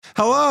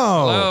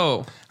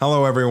Hello.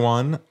 Hello,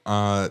 everyone.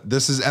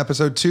 This is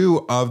episode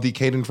 2 of the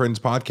Cade and Friends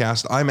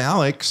podcast. I'm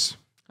Alex.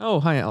 Oh,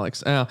 hi,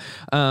 Alex.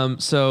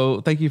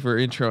 So thank you for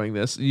introing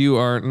this. You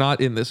are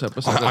not in this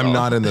episode at I'm all.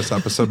 not in this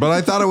episode, but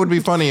I thought it would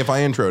be funny if I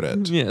introed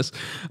it. Yes.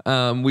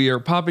 We are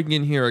popping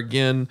in here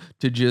again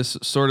to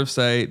just sort of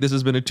say this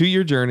has been a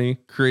 2-year journey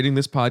creating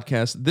this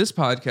podcast. This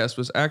podcast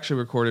was actually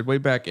recorded way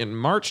back in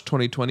March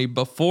 2020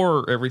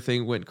 before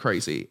everything went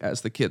crazy, as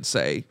the kids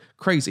say.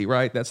 Crazy,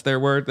 right? That's their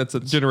word. That's a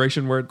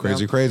generation word.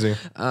 Crazy.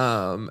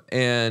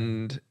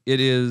 And it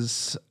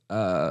is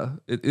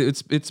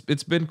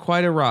it's been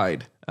quite a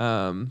ride.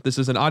 This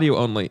is an audio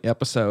only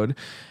episode,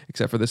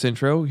 except for this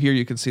intro. Here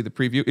you can see the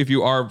preview. If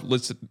you are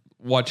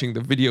watching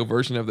the video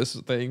version of this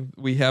thing,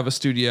 we have a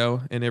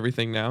studio and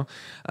everything now.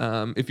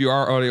 If you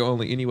are audio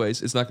only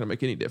anyways, it's not going to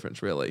make any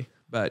difference really,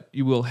 but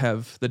you will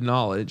have the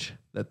knowledge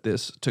that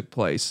this took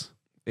place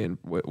in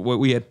what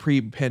we had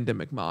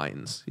pre-pandemic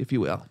minds, if you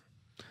will.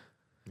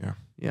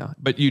 Yeah.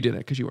 But you didn't,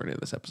 because you weren't in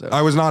this episode.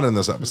 I was not in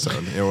this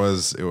episode.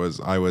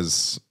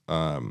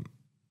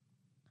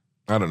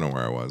 I don't know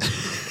where I was.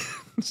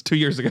 It's 2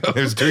 years ago.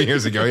 It was 2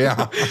 years ago,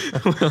 yeah.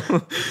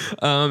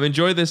 Well,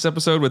 enjoy this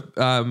episode with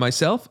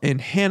myself and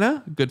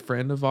Hannah, a good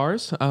friend of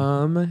ours.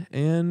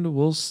 And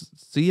we'll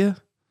see you in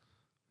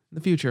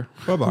the future.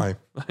 Bye-bye.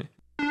 Bye.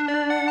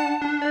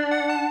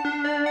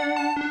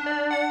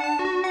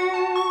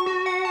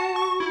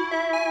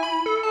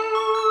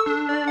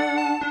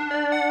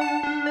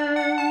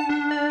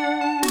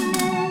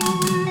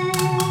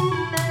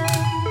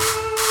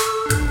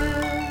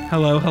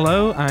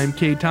 Hello, I'm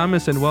Cade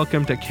Thomas, and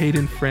welcome to Cade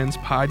and Friends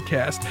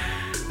podcast,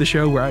 the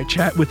show where I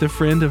chat with a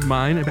friend of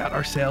mine about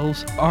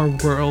ourselves, our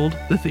world,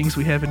 the things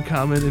we have in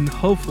common, and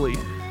hopefully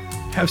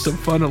have some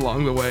fun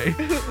along the way.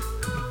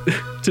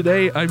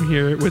 Today, I'm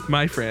here with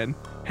my friend,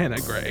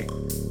 Hannah Gray.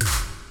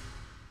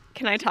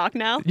 Can I talk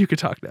now? You could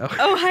talk now.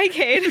 Oh, hi,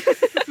 Cade.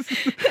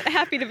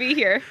 Happy to be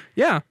here.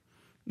 Yeah.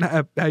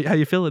 How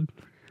you feeling?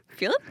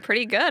 Feeling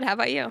pretty good. How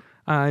about you?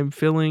 I'm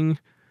feeling...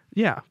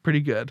 yeah,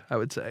 pretty good, I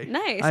would say.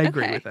 Nice. I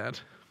agree okay. with that.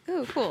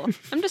 Oh, cool.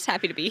 I'm just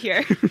happy to be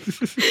here.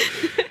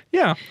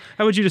 Yeah.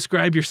 How would you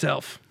describe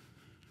yourself?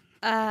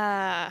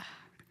 Wow.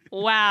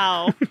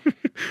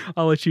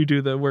 I'll let you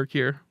do the work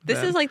here.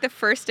 This is like the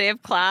first day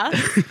of class.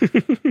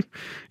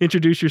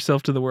 Introduce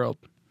yourself to the world.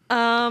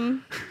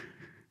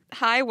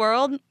 Hi,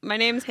 world. My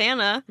name's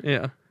Hannah.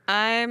 Yeah.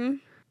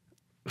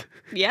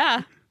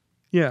 Yeah.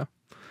 Yeah.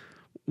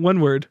 One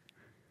word.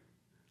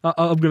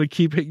 I'm going to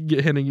keep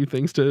handing you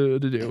things to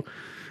do.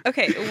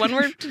 Okay, one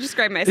word to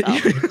describe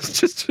myself. It's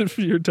just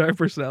your entire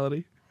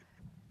personality.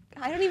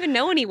 I don't even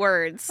know any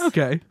words.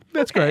 Okay.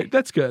 That's Okay. great.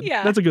 That's good.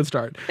 Yeah. That's a good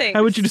start. Thanks.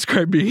 How would you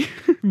describe me?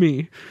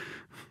 Me.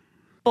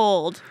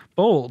 Bold.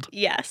 Bold.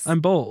 Yes. I'm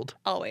bold.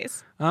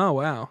 Always. Oh,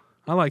 wow.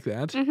 I like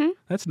that. Mm-hmm.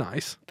 That's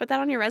nice. Put that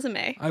on your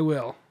resume. I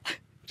will.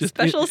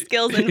 Special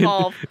skills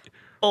involve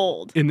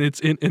bold. In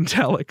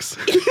italics.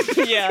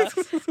 Yeah.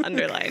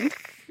 Underlined.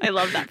 I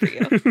love that for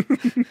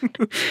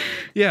you.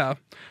 Yeah.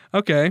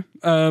 Okay.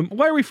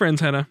 Why are we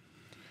friends, Hannah?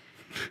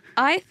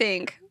 I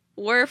think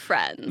we're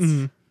friends.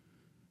 Mm-hmm.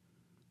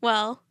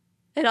 Well,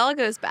 it all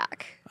goes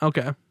back.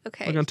 Okay.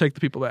 Okay. We're going to take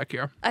the people back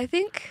here. I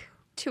think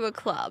to a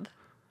club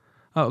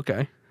Oh,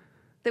 okay.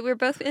 that we were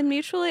both in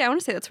mutually. I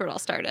want to say that's where it all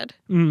started.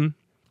 Mm-hmm.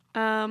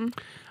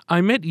 I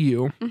met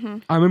you. Mm-hmm.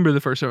 I remember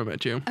the first time I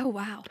met you. Oh,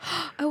 wow.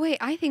 Oh, wait.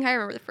 I think I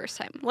remember the first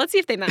time. Let's see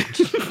if they match.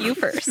 You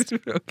first.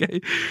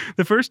 Okay.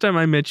 The first time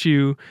I met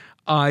you,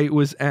 I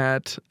was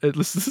at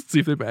let's see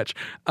if they match.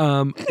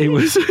 It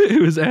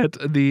was at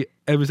the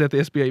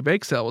SBA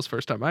bake sale was the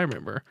first time I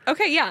remember.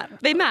 Okay, yeah.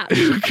 They match.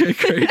 Okay,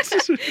 great.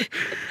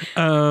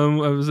 I'm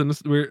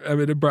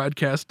in a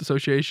broadcast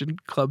association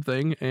club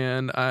thing,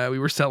 and we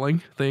were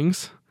selling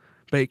things,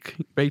 baked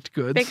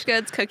goods. Baked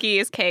goods,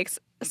 cookies, cakes,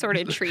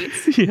 assorted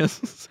treats.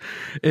 Yes.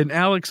 And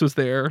Alex was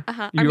there.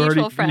 Uh-huh. Our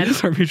mutual friend.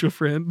 Yes, our mutual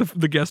friend,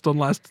 the guest on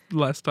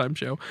last time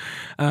show.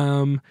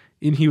 And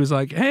he was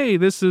like, "Hey,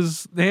 this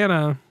is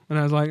Hannah." And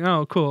I was like,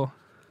 "Oh, cool."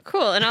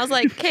 Cool. And I was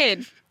like,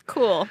 Cade,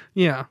 cool.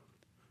 Yeah.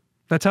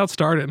 That's how it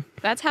started.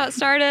 That's how it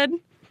started.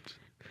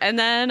 And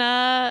then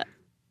I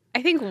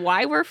think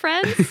why we're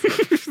friends.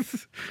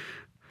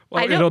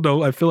 Well, I don't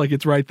know. I feel like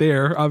it's right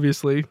there.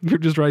 Obviously, you're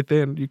just right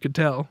then. You could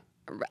tell.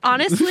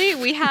 Honestly,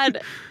 we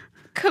had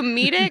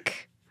comedic,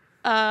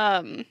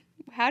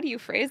 how do you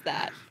phrase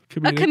that?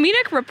 A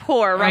comedic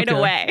rapport right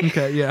away.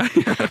 Okay, yeah.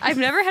 I've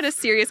never had a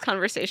serious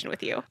conversation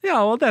with you. Yeah,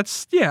 well,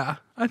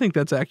 I think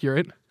that's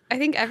accurate. I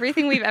think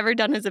everything we've ever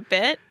done is a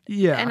bit.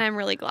 Yeah. And I'm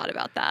really glad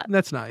about that.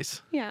 That's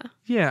nice. Yeah.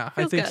 Yeah,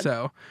 I think good.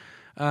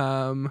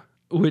 so.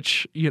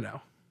 Which,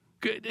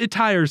 it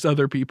tires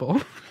other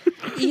people.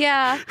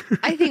 Yeah,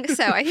 I think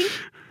so. I think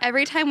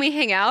every time we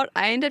hang out,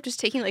 I end up just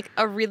taking like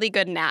a really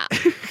good nap.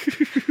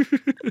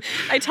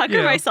 I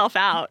tucker myself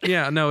out.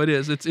 Yeah, no, it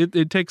is.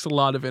 It takes a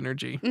lot of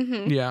energy.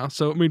 Mm-hmm. Yeah.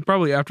 So I mean,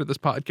 probably after this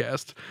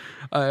podcast,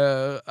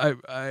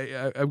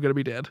 I'm gonna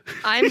be dead.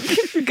 I'm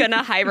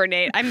gonna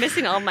hibernate. I'm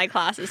missing all of my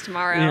classes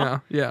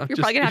tomorrow. Yeah. You're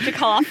probably gonna have to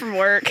call off from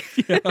work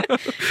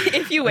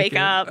if you wake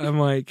up. I'm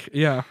like,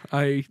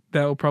 that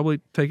will probably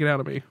take it out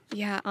of me.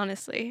 Yeah,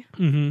 honestly,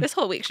 Mm-hmm. this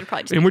whole week should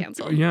probably just be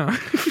canceled. Yeah.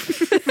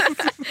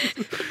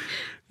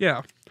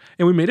 Yeah.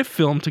 And we made a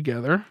film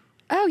together.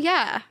 Oh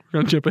yeah. We're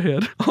gonna jump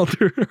ahead.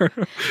 Alter.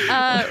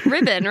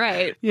 Ribbon,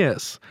 right?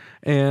 Yes.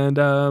 And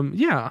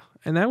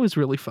and that was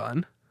really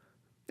fun.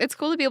 It's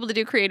cool to be able to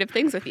do creative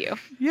things with you.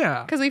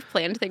 Yeah. Because we've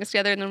planned things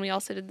together, and then we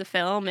also did the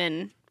film,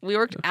 and we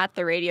worked at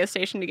the radio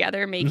station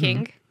together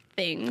making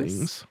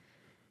things.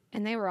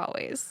 And they were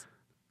always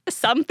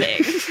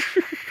something.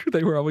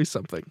 They were always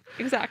something.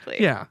 Exactly.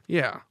 Yeah.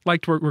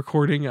 Liked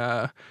recording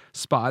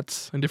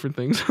spots and different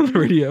things on the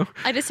radio.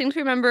 I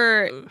distinctly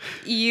remember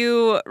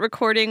you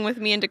recording with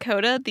me and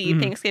Dakota the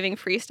Thanksgiving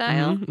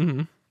freestyle.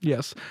 Mm-hmm.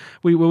 Yes.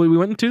 We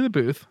went into the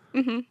booth.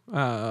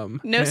 Mm-hmm.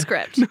 No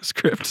script. No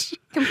script.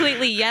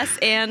 Completely yes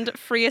and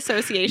free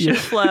association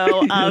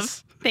flow of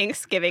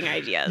Thanksgiving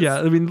ideas. Yeah,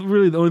 I mean,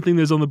 really the only thing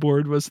that was on the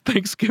board was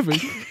Thanksgiving.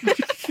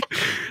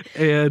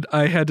 And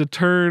I had to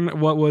turn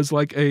what was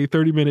like a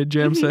 30-minute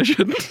jam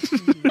session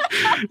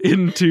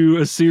into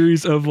a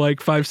series of like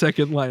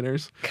 5-second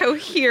liners.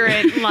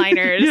 Coherent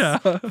liners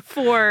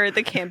for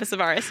the campus of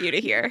RSU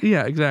to hear.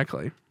 Yeah,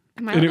 exactly.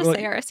 Am I allowed to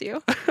say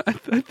RSU?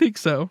 I think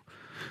so.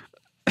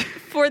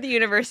 For the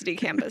university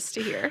campus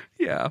to hear.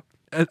 Yeah.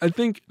 I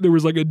think there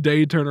was like a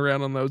day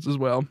turnaround on those as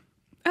well.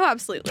 Oh,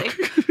 absolutely.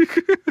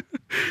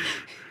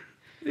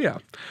 Yeah.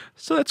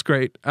 So that's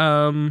great.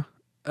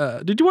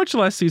 Did you watch the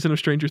last season of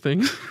Stranger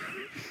Things?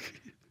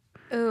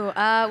 Ooh,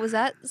 was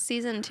that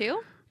season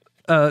 2?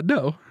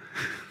 No.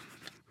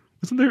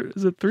 Isn't there?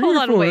 Is it 3 or 4?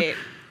 Hold on, wait.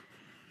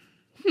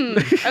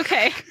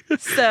 Okay,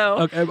 so...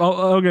 Okay,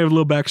 I'll give a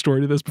little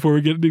backstory to this before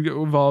we get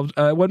involved.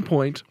 At one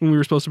point, when we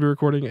were supposed to be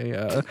recording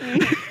a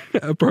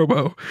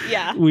promo,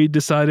 we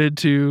decided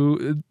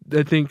to,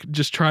 I think,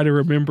 just try to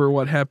remember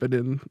what happened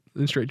in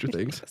Stranger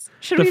Things.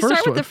 Should we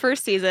start with the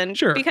first season?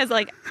 Sure. Because,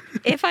 like,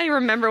 if I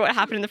remember what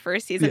happened in the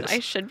first season, I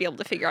should be able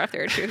to figure out if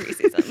there are 2 or 3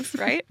 seasons,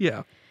 right?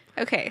 Yeah.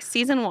 Okay,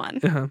 season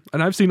 1.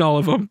 And I've seen all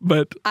of them,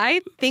 but...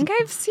 I think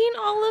I've seen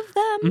all of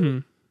them. Mm-hmm.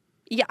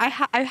 Yeah, I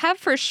have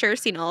for sure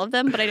seen all of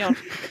them, but I don't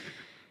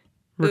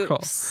recall.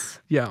 Oops.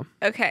 Yeah.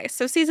 Okay,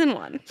 so season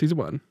 1. Season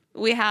 1.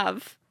 We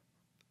have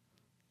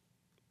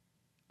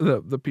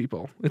the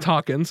people. It's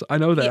Hawkins. I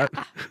know that.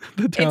 Yeah.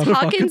 The town it's of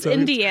Hawkins,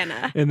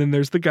 Indiana. And then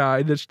there's the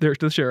guy that's there's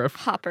the sheriff.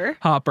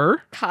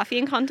 Hopper. Coffee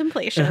and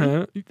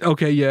Contemplation.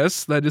 Okay,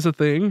 yes, that is a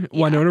thing.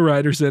 Yeah. Winona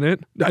Ryder's in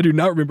it. I do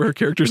not remember her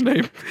character's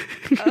name.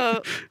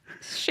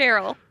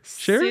 Cheryl.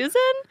 Susan?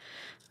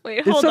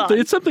 Wait, hold on.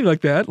 It's something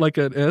like that, like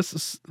an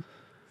S.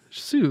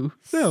 Sue.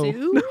 No.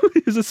 Sue? No,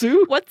 is it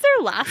Sue? What's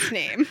their last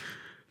name?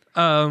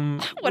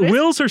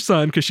 Will's her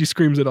son because she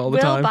screams it all the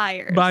time.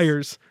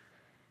 Byers.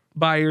 Sue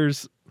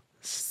Byers?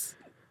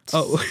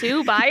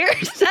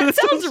 That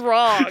sounds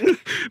wrong.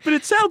 But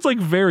it sounds like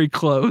very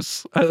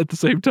close at the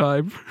same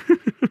time.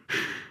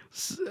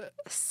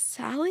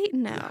 Sally?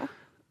 No.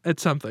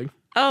 It's something.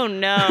 Oh,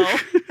 no.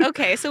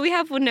 Okay, so we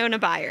have Winona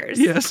Byers.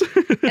 Yes.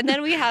 And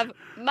then we have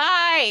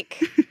Mike.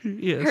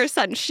 Yes. Her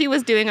son. She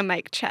was doing a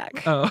mic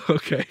check. Oh,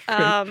 okay.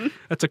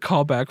 That's a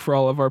callback for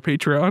all of our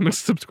Patreon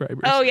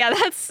subscribers. Oh, yeah.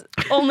 That's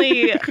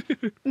only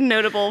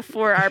notable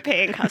for our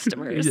paying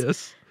customers.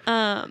 Yes.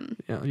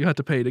 Yeah, you have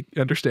to pay to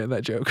understand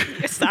that joke.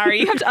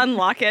 Sorry, you have to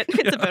unlock it.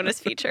 It's a bonus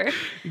feature.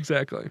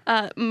 Exactly.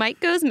 Mike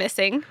goes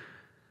missing.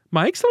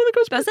 Mike's the one that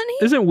goes missing? Doesn't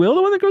he? Isn't Will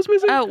the one that goes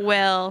missing? Oh,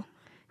 Will.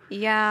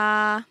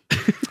 Yeah.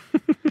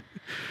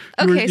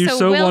 Okay,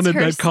 so Will's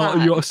her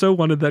son. You so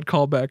wanted that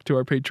callback to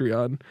our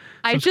Patreon.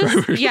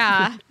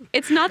 Yeah.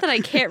 It's not that I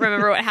can't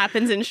remember what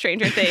happens in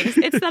Stranger Things.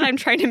 It's that I'm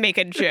trying to make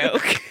a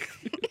joke.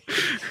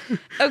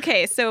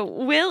 Okay, so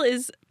Will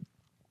is...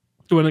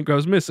 When it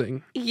goes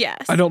missing.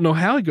 Yes. I don't know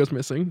how he goes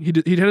missing. How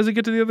does he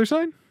get to the other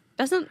side?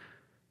 Doesn't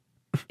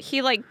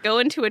he, like, go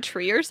into a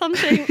tree or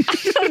something?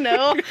 I don't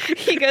know.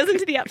 He goes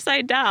into the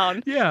upside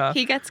down. Yeah.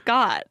 He gets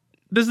got.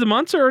 Does the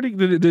monster already...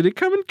 Did it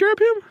come and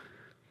grab him?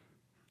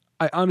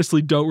 I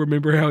honestly don't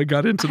remember how he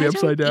got into the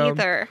upside down.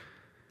 Either.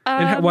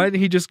 And why didn't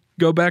he just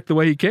go back the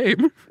way he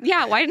came?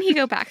 Yeah, why didn't he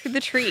go back through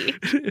the tree?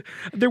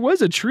 There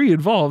was a tree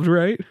involved,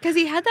 right? Because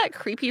he had that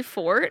creepy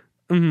fort.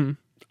 Mm-hmm.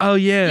 Oh,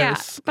 yes.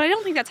 Yeah, but I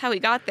don't think that's how he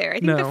got there. I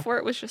think the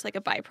fort was just like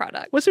a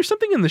byproduct. Was there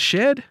something in the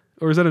shed?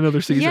 Or is that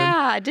another season?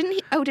 Yeah, didn't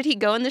he? Oh, did he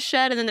go in the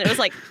shed and then it was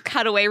like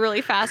cut away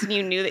really fast and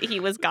you knew that he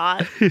was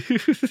got?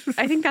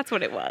 I think that's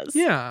what it was.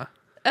 Yeah.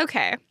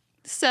 Okay,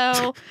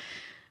 so...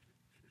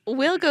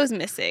 Will goes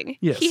missing.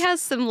 Yes. He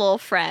has some little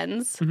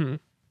friends. Mm-hmm.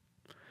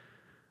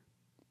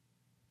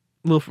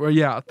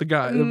 The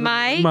guy.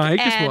 Mike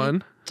is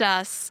one.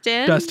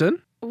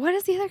 Dustin. What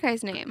is the other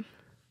guy's name?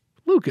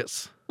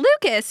 Lucas,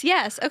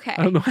 yes. Okay.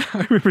 I don't know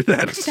how I remember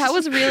that. That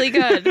was really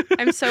good.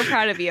 I'm so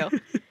proud of you.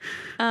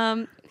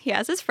 He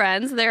has his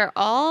friends. They're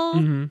all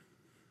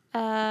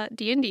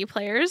D&D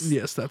players.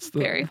 Yes, that's the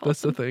Very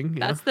that's the wholesome. thing.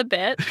 Yeah. That's the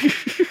bit.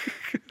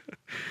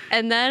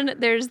 And then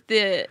there's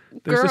the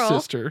There's girl. a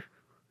sister.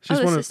 Oh,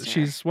 the One of sister.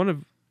 she's one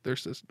of their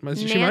sisters.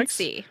 Is she Mike's?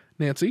 Nancy.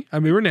 Nancy. I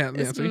mean, we're Is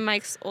Nancy.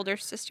 Mike's older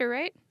sister,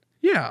 right?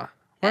 Yeah.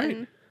 Right.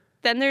 And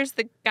then there's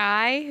the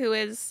guy who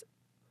is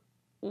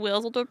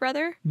Will's older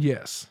brother.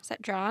 Yes. Is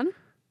that John?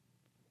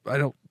 I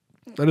don't.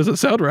 That doesn't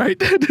sound right.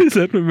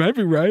 That might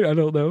be right. I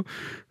don't know.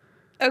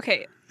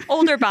 Okay.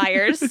 Older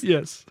buyers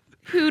Yes.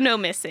 who know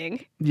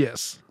missing.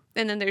 Yes.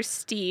 And then there's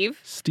Steve.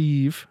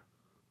 Steve.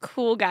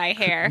 Cool guy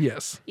hair.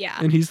 Yes. Yeah.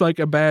 And he's like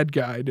a bad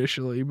guy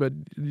initially, but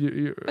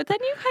But then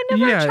you kind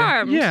of are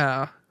charmed.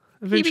 Yeah.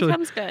 Eventually, He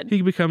becomes good.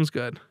 He becomes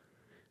good.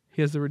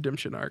 He has the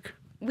redemption arc.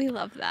 We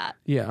love that.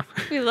 Yeah.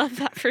 We love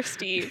that for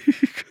Steve.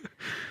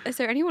 Is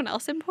there anyone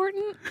else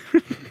important?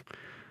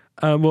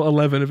 Well,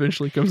 11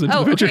 eventually comes into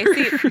Oh, the picture.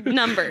 okay. See,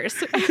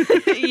 numbers.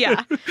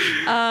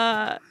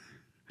 Yeah.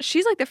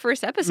 She's like the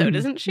first episode,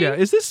 isn't she? Yeah.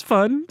 Is this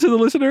fun to the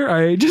listener?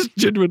 I just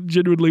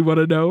genuinely want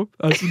to know.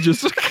 Us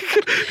just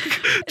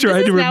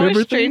trying to remember This is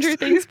now a Stranger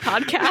things. Things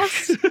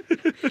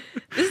podcast.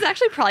 This is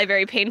actually probably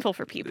very painful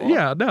for people.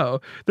 Yeah,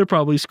 no. They're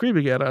probably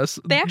screaming at us.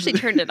 They actually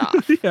turned it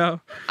off. Yeah.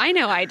 I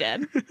know I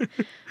did.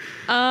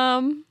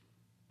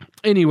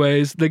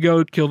 Anyways, they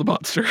go kill the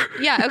monster.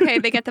 Yeah, okay,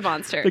 they get the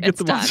monster. They get It's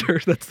the done.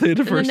 monster. That's the end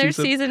of And then first there's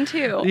season.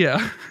 season 2.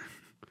 Yeah.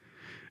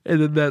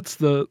 And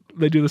then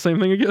they do the same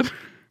thing again.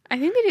 I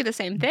think they do the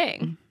same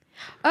thing.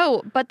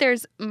 Oh, but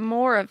there's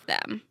more of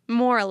them.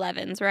 More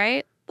 11s,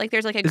 right? Like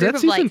there's like a Is group that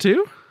of season like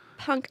 2?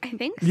 punk, I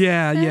think.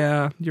 Yeah, so.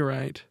 yeah. You're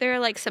right. There are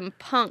like some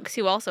punks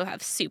who also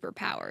have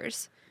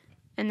superpowers.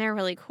 And they're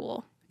really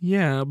cool.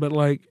 Yeah, but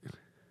like,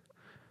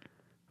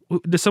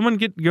 does someone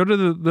go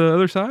to the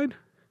other side?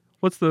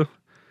 What's the...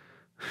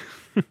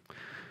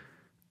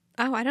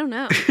 Oh, I don't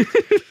know.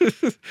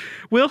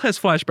 Will has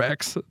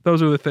flashbacks.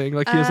 Those are the thing.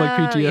 Like he has like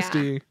Oh,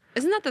 PTSD. yeah.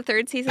 Isn't that the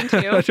third season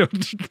I too?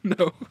 don't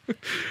know.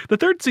 The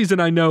third season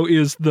I know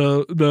is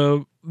the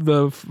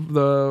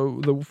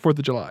 4th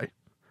of July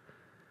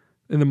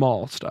in the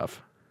mall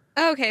stuff.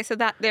 Oh, okay, so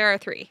that there are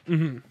 3.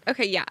 Mm-hmm.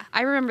 Okay, yeah.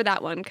 I remember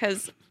that one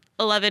because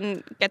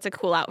 11 gets a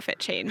cool outfit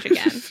change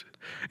again.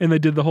 And they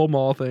did the whole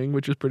mall thing,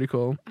 which was pretty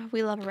cool. Oh,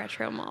 we love a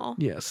retro mall.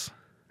 Yes.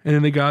 And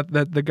then they got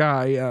the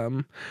guy.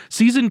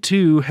 Season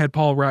 2 had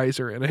Paul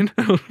Reiser in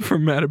it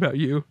from Mad About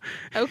You.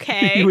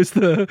 Okay. He was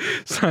the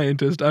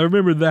scientist. I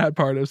remember that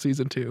part of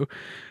season 2.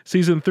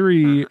 Season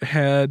 3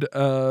 had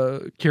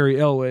Carrie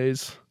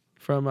Elways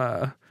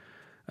from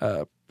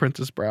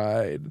Princess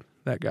Bride,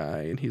 that guy,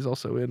 and he's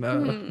also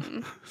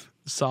in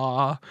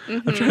Saw.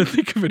 I'm trying to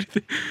think of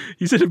anything.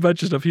 He's in a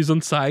bunch of stuff. He's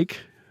on Psych.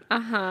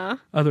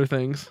 Other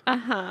things.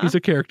 He's a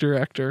character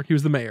actor. He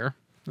was the mayor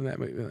in that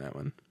movie, in that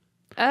one.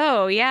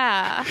 Oh,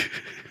 yeah.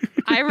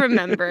 I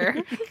remember.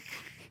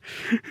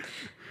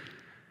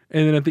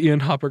 And then at the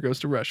end, Hopper goes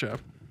to Russia.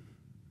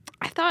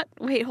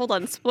 Wait, hold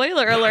on.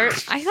 Spoiler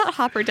alert. I thought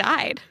Hopper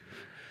died.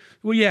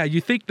 Well, yeah,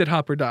 you think that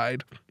Hopper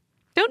died.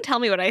 Don't tell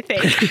me what I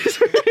think.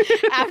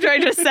 After I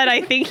just said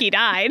I think he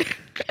died.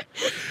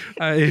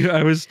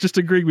 I was just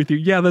agreeing with you.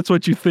 Yeah, that's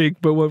what you think,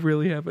 but what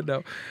really happened?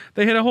 No,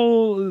 they had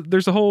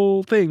there's a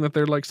whole thing that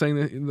they're like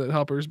saying that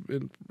Hopper's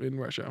in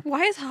Russia.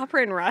 Why is Hopper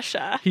in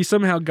Russia? He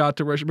somehow got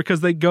to Russia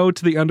because they go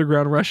to the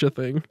underground Russia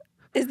thing.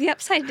 Is the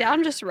upside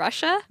down just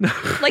Russia?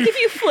 Like if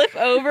you flip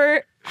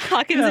over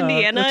Hawkins, Yeah,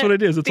 Indiana, that's what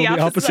it is. It's the on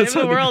the opposite opposite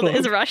side of the world globe.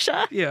 is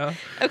Russia? Yeah.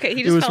 Okay,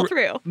 he It just was fell Ru-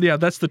 through. Yeah,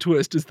 that's the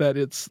twist, is that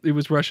it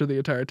was Russia the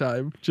entire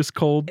time. Just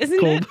cold. Isn't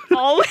cold. it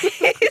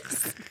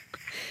always?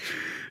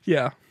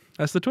 Yeah,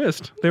 that's the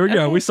twist. There we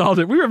go. Okay. We solved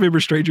it. We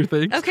remember Stranger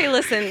Things. Okay,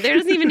 listen, there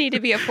doesn't even need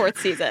to be a 4th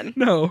season.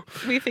 No,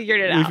 We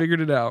figured it we out.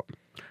 figured it out.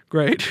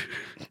 Great.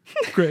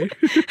 Great.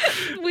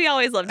 We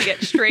always love to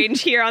get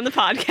strange here on the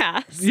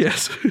podcast.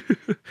 Yes.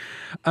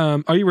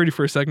 Are you ready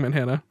for a segment,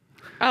 Hannah?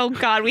 Oh,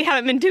 God, we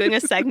haven't been doing a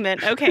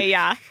segment. Okay,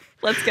 yeah.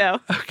 Let's go.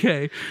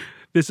 Okay.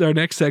 Our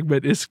next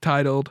segment is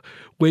titled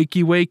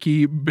Wakey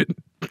Wakey.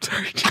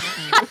 Sorry.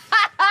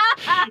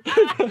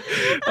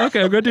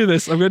 Okay, I'm going to do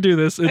this.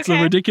 It's Okay.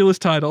 a ridiculous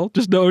title.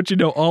 Just know what you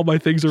know. All my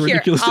things are Here,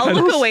 ridiculous I'll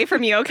titles. look away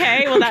from you,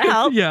 okay? Will that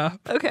help? Yeah.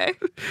 Okay.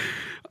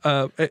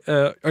 Are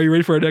you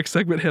ready for our next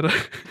segment, Hannah?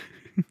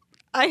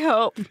 I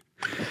hope.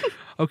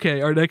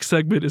 Okay, our next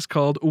segment is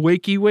called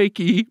Wakey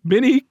Wakey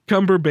Mini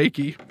Cumber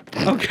Bakey.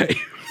 Okay.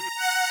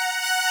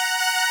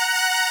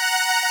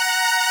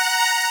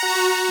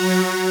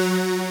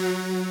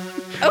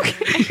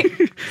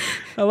 Okay.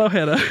 Hello,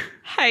 Hannah,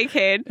 Hi,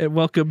 Cade. and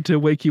welcome to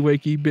Wakey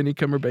Wakey Mini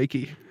Cumber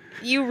Bakey.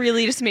 You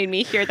really just made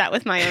me hear that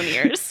with my own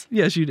ears.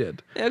 Yes, you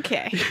did.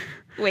 Okay.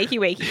 Wakey,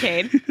 wakey,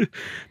 Cade.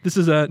 This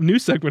is a new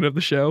segment of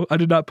the show. I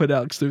did not put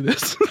Alex through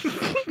this.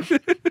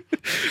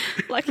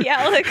 Lucky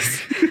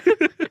Alex.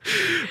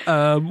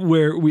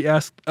 Where we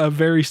ask a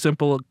very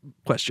simple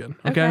question.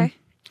 Okay?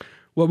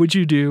 What would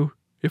you do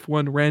if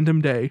one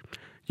random day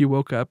you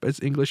woke up as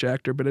English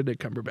actor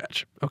Benedict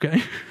Cumberbatch?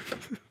 Okay?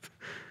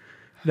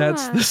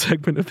 That's the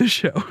segment of the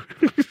show.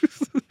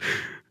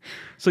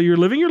 So you're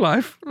living your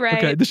life. Right.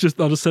 Okay. I'll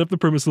just set up the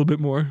premise a little bit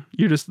more.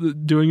 You're just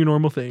doing your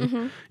normal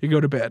thing. You go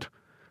to bed.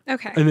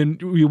 Okay. And then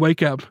you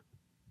wake up,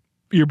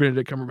 you're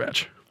Benedict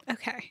Cumberbatch.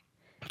 Okay.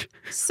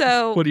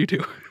 So What do you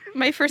do?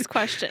 my first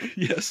question.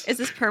 Yes. Is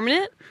this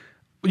permanent?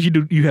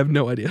 You have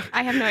no idea.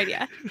 I have no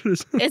idea.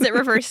 Is it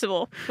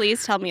reversible?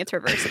 Please tell me it's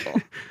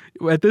reversible.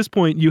 At this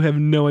point, you have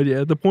no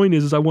idea. The point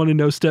is I want to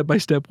know step by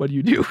step what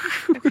you do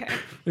Okay.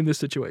 in this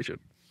situation.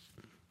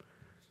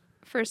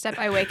 First step,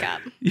 I wake up.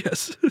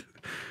 Yes.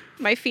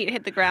 My feet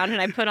hit the ground and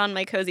I put on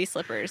my cozy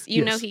slippers.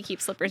 You know Yes. he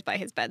keeps slippers by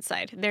his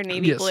bedside. They're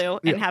navy Yes. blue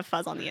Yeah. and have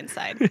fuzz on the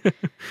inside.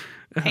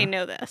 I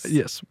know this.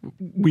 Yes.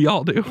 We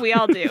all do. We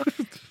all do.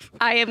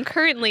 I am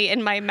currently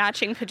in my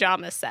matching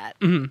pajama set.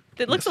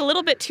 It looks a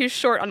little bit too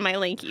short on my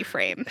lanky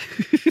frame,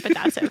 but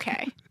that's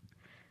okay.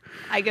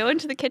 I go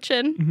into the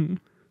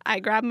kitchen. I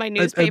grab my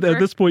newspaper. At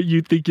this point,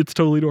 you think it's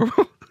totally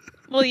normal.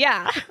 Well,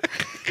 yeah.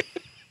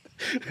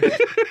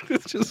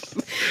 It's just...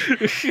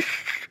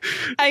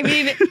 I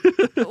mean,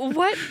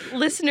 what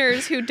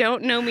listeners who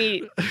don't know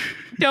me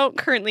don't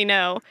currently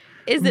know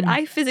is that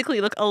I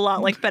physically look a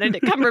lot like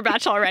Benedict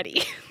Cumberbatch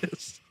already.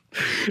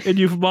 And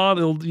you've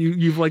modeled,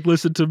 you've like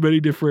listened to many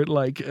different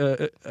like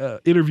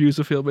interviews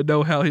of him and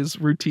know how his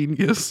routine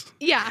is.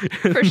 Yeah,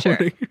 for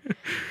sure.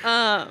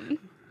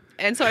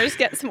 And so I just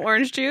get some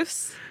orange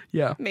juice,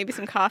 Yeah. maybe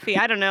some coffee.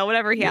 I don't know,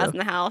 whatever he has in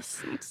the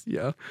house. It's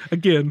Yeah.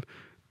 Again.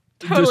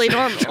 totally just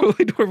normal.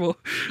 Totally normal.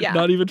 Yeah.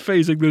 Not even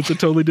phasing that it's a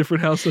totally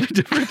different house and a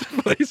different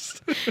place.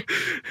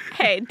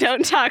 Hey,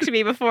 don't talk to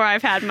me before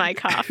I've had my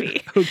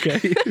coffee.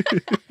 Okay.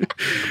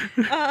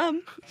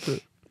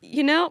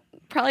 You know,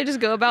 probably just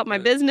go about my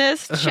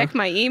business, check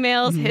my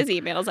emails, his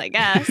emails, I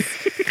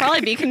guess.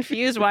 Probably be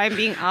confused why I'm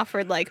being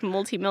offered like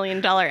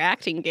multi-million-dollar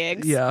acting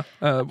gigs. Yeah.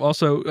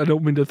 Also, I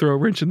don't mean to throw a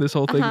wrench in this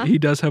whole thing. He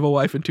does have a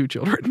wife and 2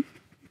 children.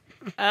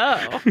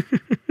 Oh.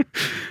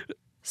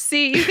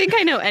 See, you think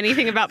I know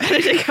anything about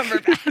Benedict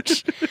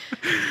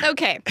Cumberbatch?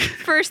 Okay,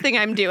 first thing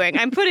I'm doing,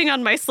 I'm putting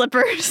on my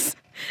slippers.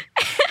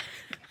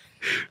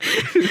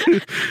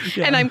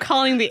 And I'm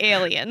calling the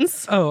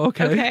aliens. Oh,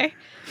 okay. Okay?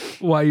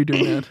 Why are you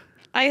doing that?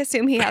 I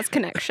assume he has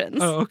connections.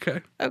 Oh,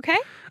 okay. Okay?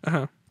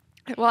 Uh-huh.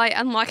 Well, I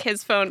unlock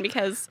his phone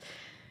because,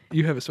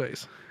 You have his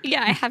face.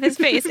 yeah, I have his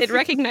face. It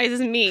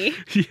recognizes me.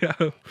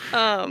 Yeah.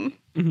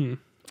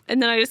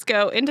 And then I just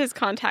go into his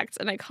contacts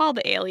and I call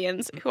the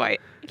aliens who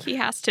he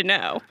has to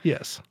know.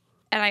 Yes.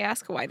 And I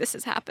ask why this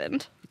has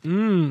happened.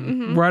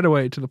 Right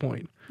away to the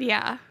point.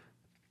 Yeah.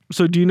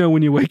 So do you know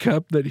when you wake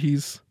up that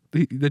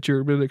that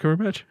you're Benedict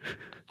Cumberbatch?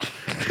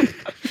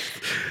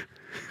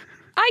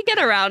 I get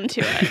around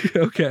to it.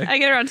 Okay. I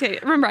get around to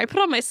it. Remember, I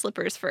put on my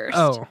slippers first.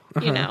 Oh.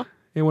 You know.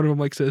 And one of them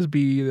like says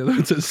B, and the other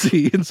one says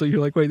C, and so you're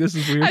like, wait, this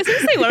is weird. I was going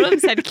to say one of them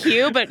said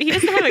Q, but he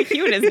doesn't have a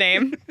Q in his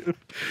name.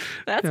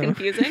 That's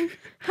confusing.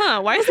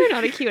 Huh, why is there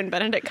not a Q in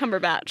Benedict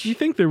Cumberbatch? You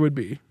think there would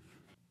be?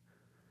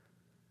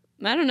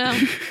 I don't know.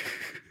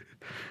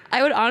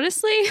 I would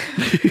honestly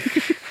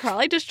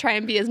probably just try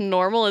and be as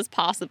normal as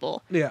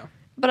possible. Yeah.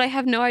 But I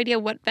have no idea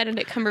what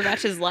Benedict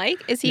Cumberbatch is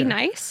like. Is he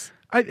nice?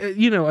 I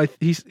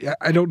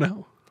don't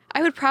know.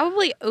 I would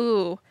probably,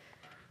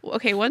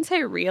 okay, once I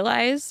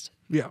realized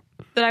Yeah.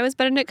 that I was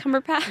Benedict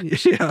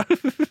Cumberbatch. Yeah.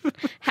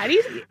 How do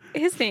you,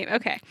 his name,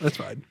 okay. That's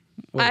fine.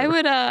 I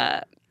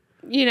Whatever.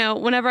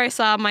 would, whenever I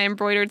saw my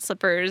embroidered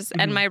slippers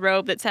and my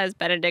robe that says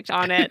Benedict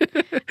on it,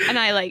 and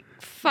I like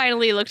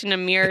finally looked in a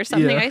mirror or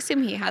something, Yeah. I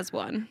assume he has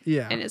one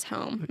Yeah. in his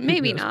home.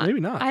 Maybe does. not. Maybe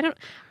not.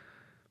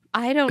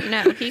 I don't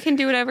know. He can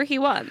do whatever he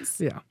wants.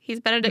 Yeah. He's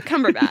Benedict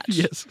Cumberbatch.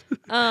 Yes.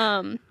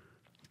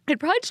 I'd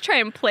probably just try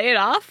and play it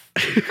off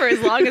for as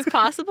long as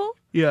possible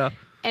Yeah.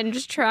 and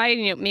just try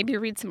and, maybe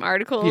read some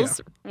articles,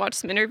 watch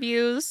some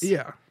interviews.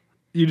 Yeah.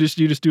 You just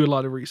do a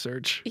lot of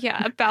research.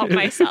 Yeah, about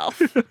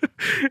myself.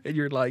 And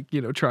you're like,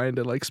 trying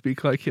to like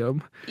speak like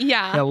him.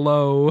 Yeah.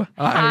 Hello,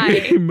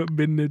 Hi. I'm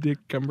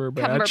Benedict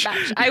Cumberbatch.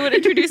 Cumberbatch. I would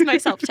introduce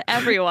myself to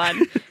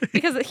everyone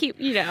because he,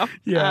 Yeah.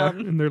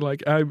 And they're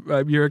like,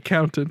 I'm your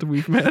accountant.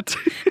 We've met.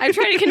 I'm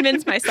trying to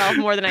convince myself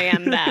more than I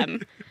am them.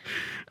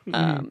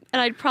 And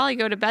I'd probably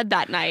go to bed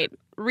that night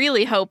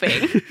really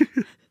hoping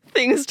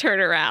things turn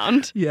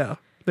around. Yeah.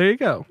 There you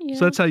go. Yeah.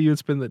 So that's how you would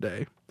spend the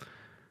day.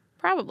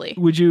 Probably.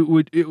 What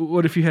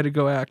if you had to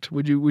go act?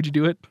 Would you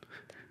do it?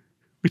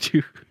 Would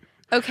you?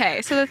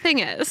 Okay, so the thing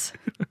is,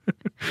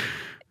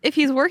 if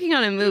he's working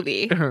on a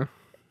movie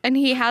and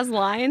he has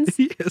lines,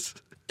 Yes.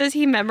 does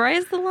he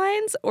memorize the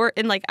lines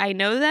I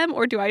know them,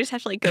 or do I just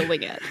have to like go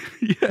wing it?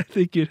 Yeah, I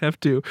think you'd have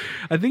to.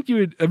 I think you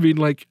would. I mean,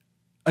 like,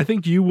 I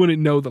think you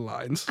wouldn't know the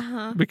lines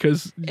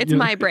because It's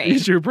my brain.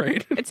 It's your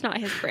brain. It's not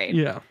his brain.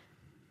 Yeah.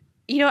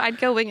 I'd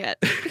go wing it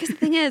because the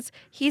thing is,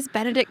 he's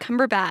Benedict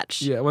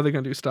Cumberbatch. Yeah. What are they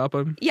gonna do? Stop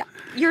him? Yeah,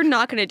 you're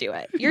not going to do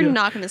it. You're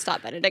not going to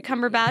stop Benedict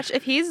Cumberbatch.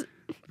 If he's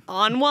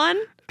on one,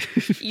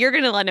 you're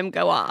going to let him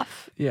go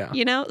off. Yeah.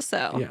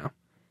 So Yeah.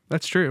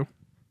 That's true.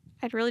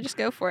 I'd really just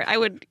go for it. I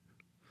would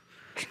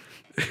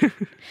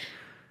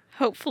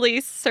hopefully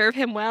serve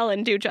him well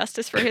and do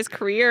justice for his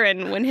career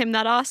and win him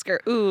that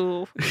Oscar.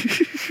 Ooh.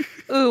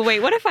 Ooh, wait,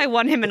 what if I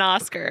won him an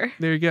Oscar?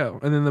 There you go.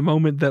 And then the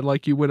moment that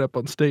like you went up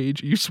on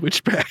stage, you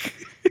switch back.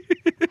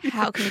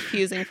 How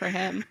confusing for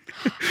him.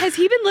 Has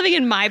he been living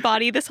in my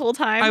body this whole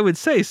time? I would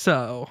say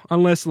so,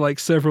 unless like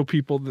several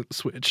people that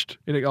switched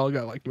and it all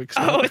got like mixed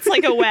up. Oh, it's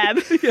like a web.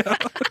 Yeah.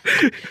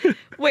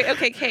 Wait,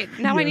 okay, Cade.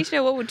 Now I need to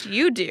know, what would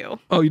you do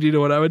Oh, you do know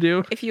what I would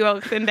do? if you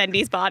woke up in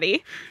Bendy's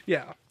body?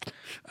 Yeah.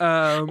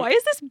 Why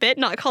is this bit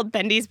not called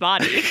Bendy's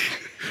body?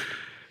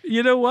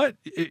 You know what?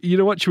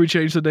 Should we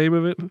change the name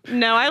of it?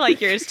 No, I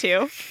like yours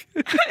too.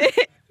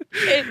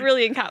 It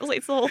really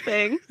encapsulates the whole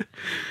thing.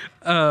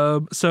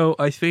 So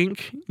I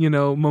think,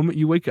 moment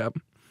you wake up,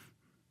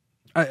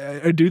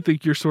 I do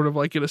think you're sort of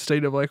like in a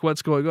state of like,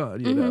 what's going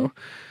on, you know?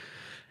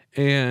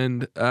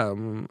 And,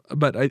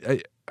 but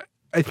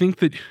I think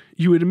that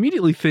you would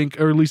immediately think,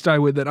 or at least I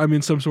would, that I'm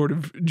in some sort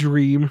of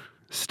dream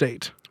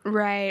state.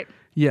 Right.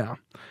 Yeah.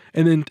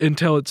 And then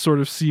until it sort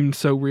of seemed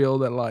so real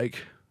that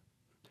like,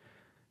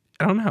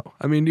 I don't know.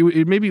 I mean,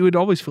 maybe it would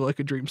always feel like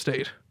a dream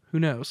state. Who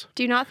knows?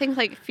 Do you not think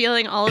like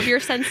feeling all of your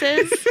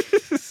senses?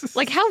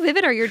 Like, how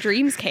vivid are your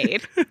dreams,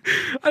 Cade?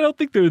 I don't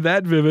think they're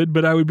that vivid,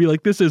 but I would be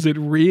like, this isn't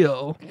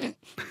real.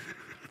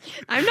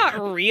 I'm not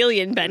really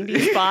in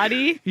Bendy's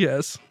body.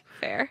 Yes.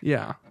 Fair.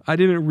 Yeah. I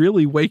didn't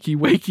really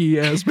wakey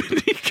as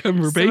Bendy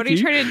Cumberbatch. So what are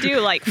you trying to do?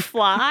 Like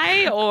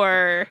fly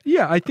or?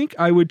 Yeah, I think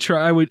I would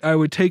try. I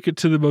would take it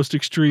to the most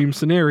extreme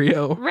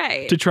scenario,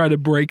 Right. to try to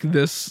break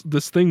this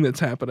thing that's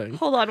happening.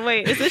 Hold on,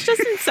 wait. Is this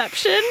just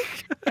Inception?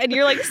 And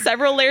you're like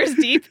several layers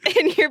deep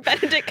in your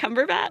Benedict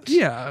Cumberbatch?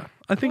 Yeah,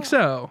 I think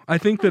so. I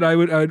think that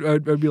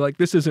I'd be like,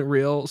 this isn't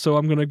real, so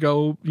I'm gonna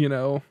go,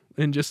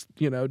 and just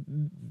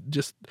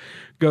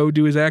go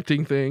do his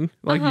acting thing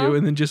like you,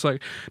 and then just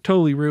like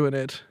totally ruin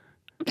it.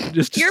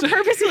 You're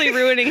purposely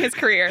ruining his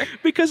career.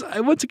 Because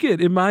once again,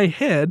 in my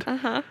head,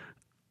 Uh-huh.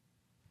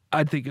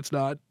 I think it's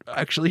not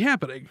actually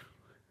happening.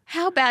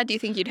 How bad do you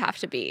think you'd have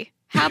to be?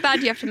 How bad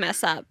do you have to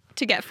mess up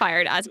to get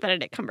fired as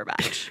Benedict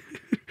Cumberbatch?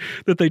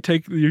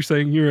 That you're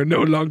saying you're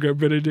no longer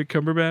Benedict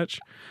Cumberbatch?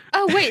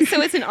 Oh, wait, so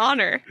it's an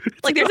honor.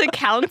 Like there's a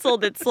council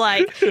that's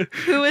like,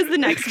 who is the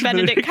next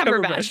Benedict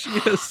Cumberbatch?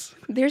 Yes.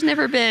 There's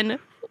never been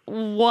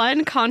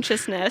one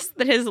consciousness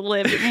that has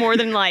lived more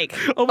than like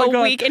Oh my a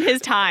God. week in his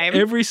time.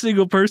 Every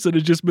single person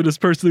has just been this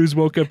person who's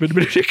woke up in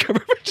Benedict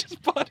Cumberbatch's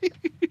body.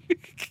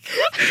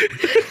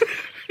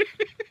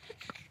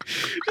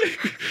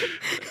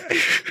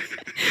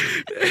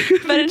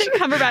 Benedict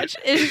Cumberbatch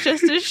is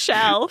just a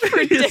shell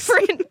for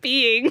different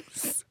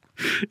beings.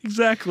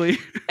 Exactly.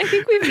 I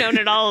think we've known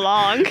it all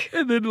along.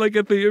 And then like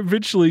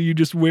eventually you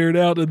just wear it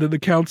out, and then the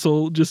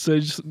council just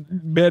says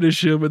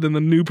banish him, and then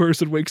the new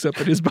person wakes up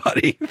in his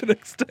body the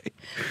next day.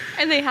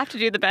 And they have to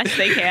do the best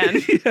they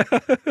can. Yeah.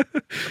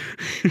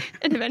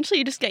 And eventually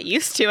you just get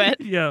used to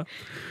it. Yeah.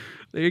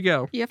 There you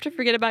go. You have to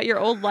forget about your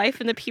old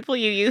life and the people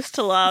you used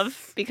to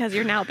love because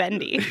you're now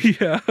Bendy.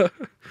 Yeah.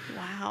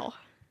 Wow.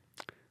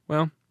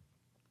 Well,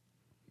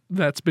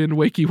 that's been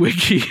Wakey.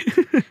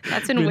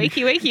 That's in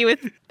Wakey Wakey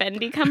with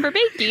Bendy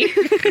Cumberbakey.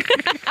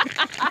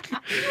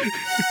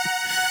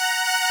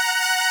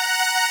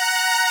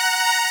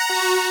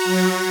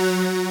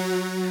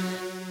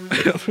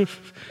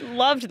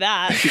 Loved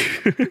that.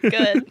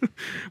 Good.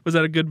 Was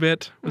that a good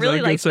bit? Was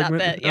Really that a good liked that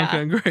segment? bit, yeah.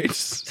 Okay,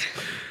 great.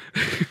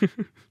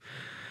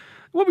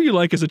 What were you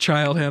like as a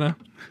child, Hannah?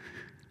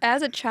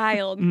 As a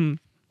child, it's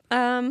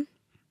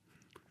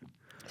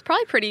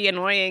probably pretty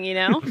annoying,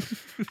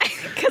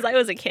 because I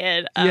was a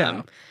kid.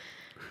 Yeah.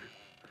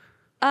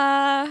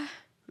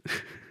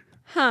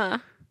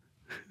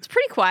 It's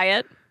pretty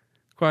quiet,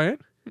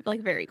 Quiet?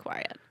 like very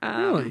quiet.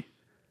 Really?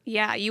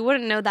 Yeah, you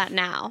wouldn't know that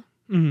now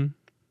Mm-hmm.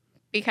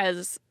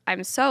 because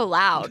I'm so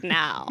loud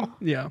now.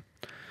 Yeah.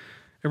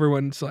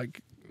 Everyone's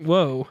like,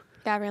 whoa.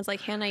 Everyone's like,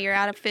 Hannah, you're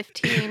out of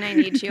 15. I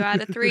need you out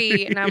of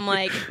 3. And I'm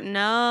like,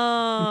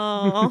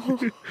 no.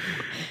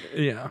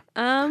 Yeah.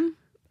 I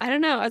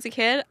don't know. As a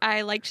kid,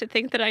 I liked to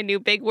think that I knew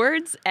big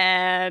words,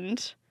 and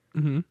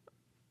Mm-hmm.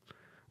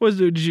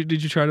 Did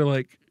you try to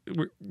like,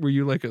 were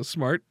you like a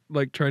smart,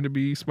 like trying to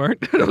be smart?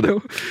 I don't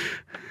know.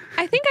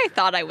 I think I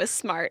thought I was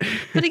smart.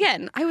 But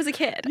again, I was a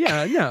kid.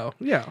 Yeah, no.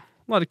 Yeah.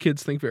 A lot of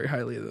kids think very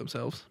highly of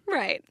themselves.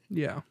 Right.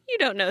 Yeah. You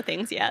don't know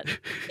things yet.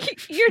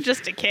 You're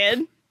just a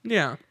kid.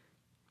 Yeah.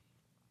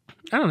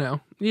 I don't know.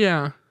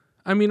 Yeah.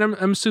 I mean,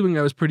 I'm assuming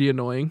I was pretty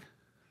annoying.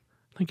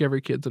 I think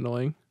every kid's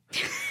annoying.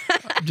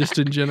 Just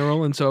in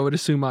general, and so I would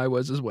assume I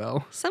was as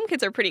well. Some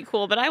kids are pretty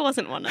cool, but I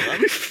wasn't one of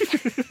them.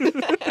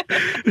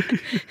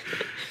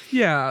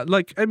 Yeah,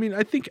 like, I mean,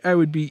 I think I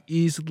would be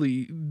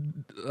easily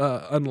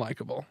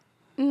unlikable.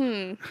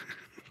 Did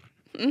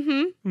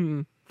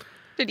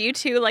you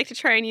two like to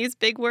try and use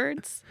big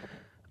words?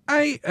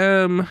 I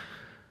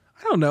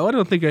don't know. I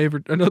don't think I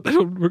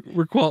don't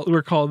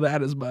recall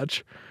that as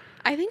much.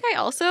 I think I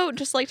also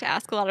just like to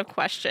ask a lot of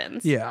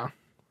questions. Yeah.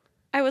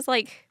 I was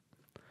like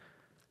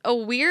a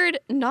weird,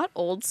 not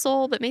old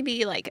soul, but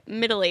maybe like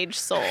middle-aged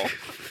soul.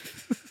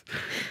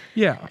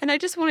 Yeah. And I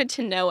just wanted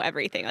to know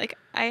everything. Like,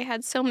 I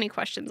had so many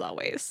questions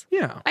always.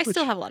 Yeah. I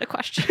still have a lot of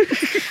questions.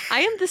 I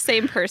am the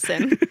same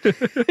person.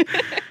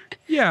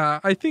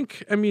 Yeah, I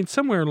mean,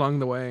 somewhere along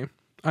the way,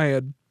 I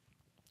had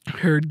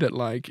heard that,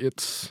 like,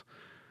 it's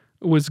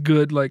was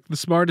good. Like the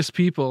smartest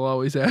people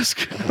always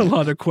ask a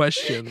lot of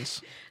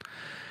questions.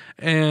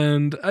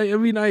 And I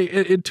mean,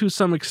 to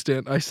some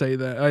extent, I say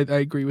that I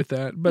agree with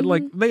that, but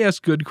like they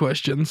ask good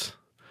questions.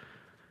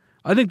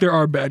 I think there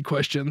are bad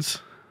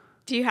questions.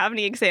 Do you have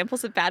any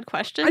examples of bad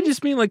questions? I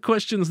just mean like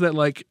questions that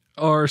like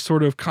are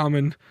sort of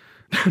common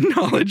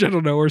knowledge. I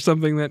don't know, or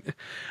something that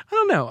I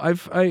don't know.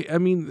 I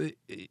mean,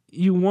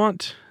 you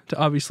want to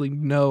obviously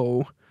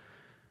know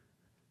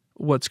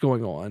what's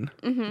going on,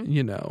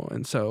 you know,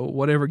 and so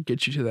whatever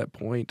gets you to that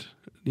point,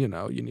 you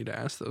know, you need to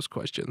ask those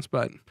questions.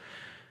 But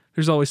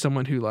there's always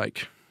someone who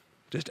like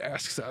just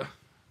asks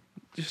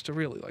just a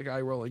really like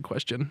eye-rolling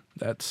question.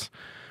 That's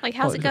like,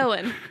 how's it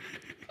going?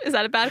 Is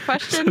that a bad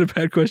question? Is that a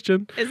bad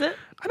question? Is it?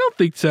 I don't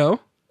think so.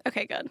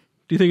 Okay, good.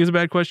 Do you think it's a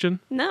bad question?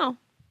 No.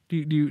 Do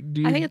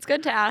you I think it's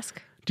good to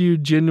ask. Do you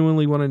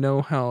genuinely want to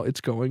know how it's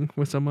going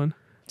with someone?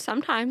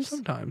 Sometimes.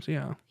 Sometimes,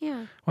 yeah.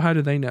 Yeah. Well, how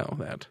do they know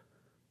that?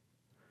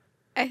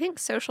 I think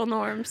social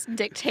norms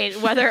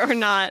dictate whether or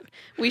not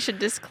we should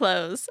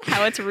disclose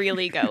how it's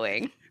really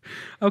going.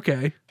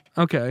 Okay.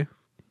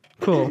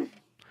 Cool.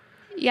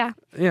 Yeah.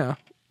 Yeah.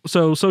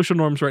 So social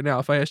norms right now,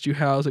 if I asked you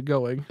how's it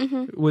going,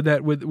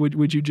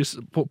 would you just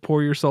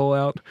pour your soul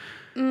out?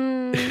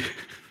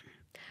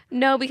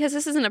 No, because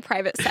this isn't a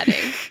private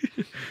setting.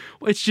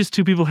 Well, it's just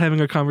two people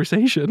having a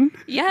conversation.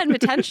 Yeah, and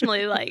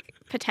potentially,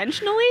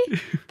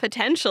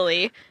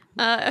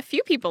 a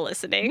few people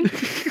listening.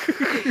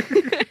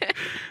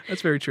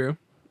 That's very true.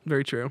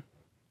 Very true.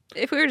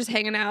 If we were just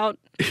hanging out,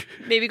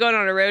 maybe going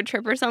on a road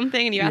trip or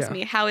something, and you asked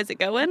me, how is it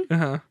going?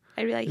 Uh-huh.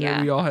 I'd be like,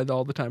 yeah. We all had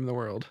all the time in the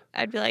world.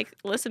 I'd be like,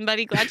 listen,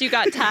 buddy, glad you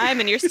got time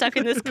and you're stuck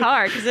in this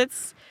car because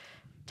it's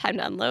time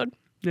to unload.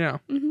 Yeah.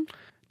 Mm-hmm.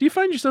 Do you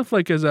find yourself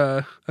like as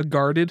a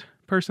guarded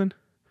person?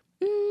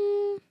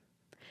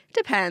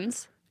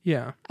 Depends.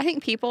 Yeah. I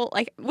think people,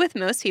 like with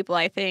most people,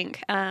 I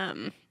think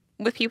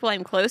with people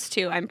I'm close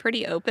to, I'm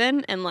pretty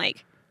open and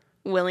like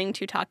willing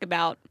to talk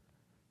about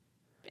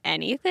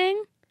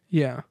anything.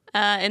 Yeah.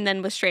 And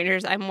then with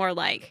strangers, I'm more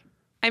like,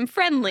 I'm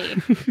friendly,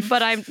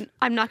 but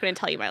I'm not going to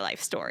tell you my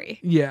life story.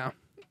 Yeah.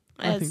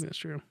 I think that's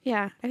true.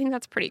 Yeah. I think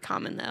that's pretty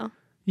common though.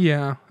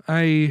 Yeah.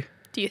 Do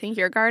you think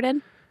you're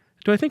guarded?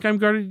 Do I think I'm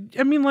guarded?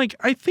 I mean, like,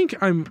 I think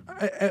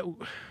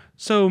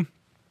so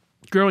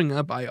growing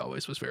up, I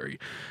always was very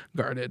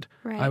guarded.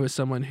 Right. I was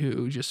someone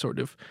who just sort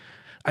of,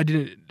 I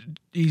didn't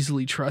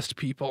easily trust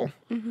people.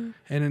 Mm-hmm.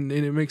 And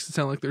it makes it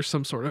sound like there's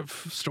some sort of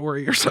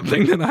story or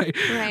something that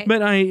right.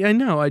 But I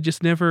know, I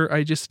just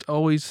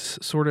always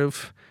sort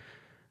of,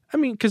 I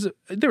mean, because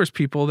there was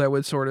people that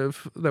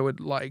would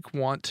like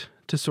want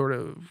to sort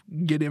of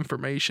get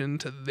information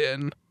to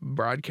then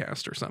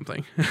broadcast or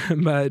something.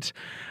 But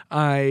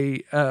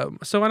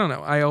so I don't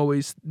know. I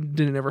always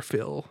didn't ever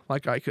feel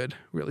like I could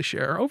really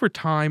share. Over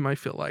time, I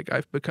feel like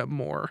I've become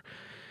more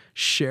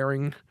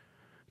sharing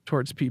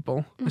towards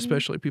people,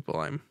 especially people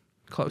I'm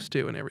close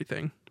to and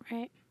everything.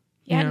 Right.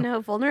 Yeah, no,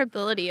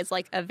 vulnerability is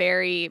like a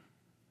very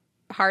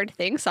hard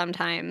thing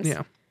sometimes.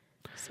 Yeah.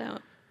 So.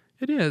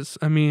 It is.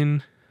 I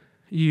mean,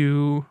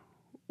 you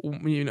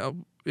know,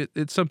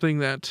 it's something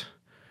that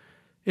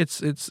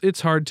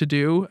it's hard to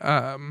do.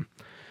 I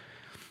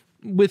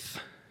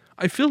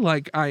feel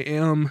like I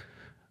am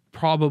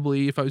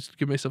probably, if I was to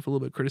give myself a little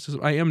bit of criticism,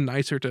 I am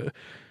nicer to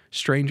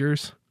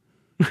strangers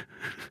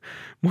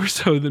more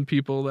so than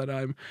people that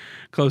I'm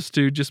close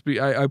to.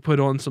 I put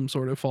on some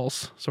sort of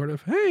false sort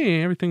of,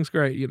 hey, everything's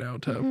great, you know,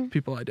 to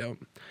people I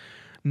don't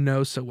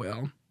know so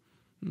well.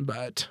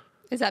 But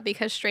is that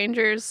because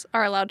strangers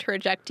are allowed to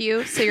reject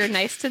you, so you're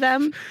nice to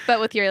them,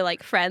 but with your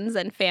like friends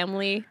and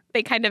family,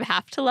 they kind of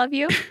have to love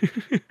you?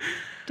 Do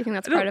you think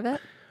that's part of it?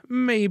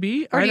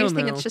 Maybe. Or do you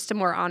think it's just a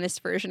more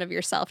honest version of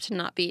yourself to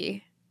not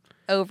be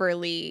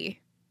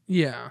overly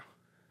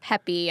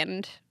peppy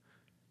and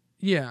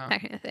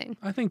that kind of thing?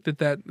 I think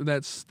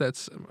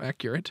that's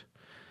accurate.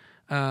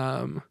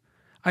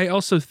 I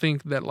also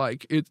think that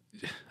like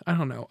I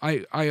don't know.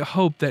 I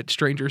hope that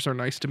strangers are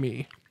nice to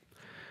me.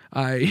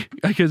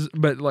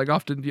 But like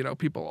often, you know,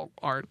 people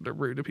aren't. They're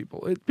rude to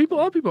people. A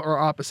lot of people are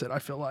opposite. I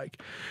feel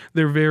like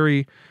they're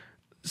very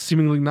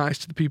seemingly nice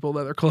to the people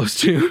that they're close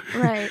to,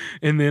 right?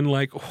 And then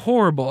like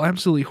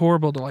absolutely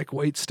horrible to like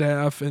wait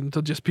staff and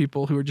to just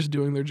people who are just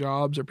doing their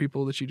jobs or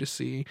people that you just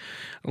see,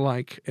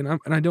 like. And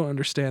I don't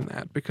understand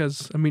that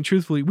because I mean,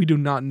 truthfully, we do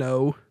not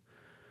know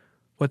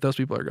what those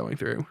people are going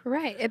through.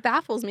 Right. It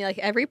baffles me. Like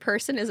every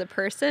person is a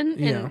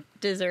person and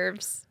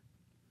deserves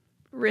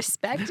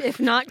respect, if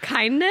not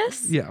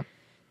kindness. Yeah.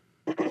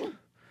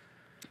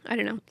 I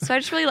don't know. So I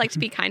just really like to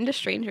be kind to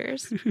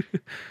strangers.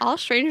 All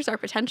strangers are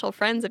potential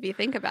friends if you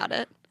think about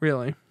it.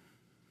 Really?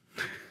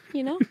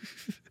 You know?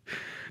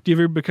 Do you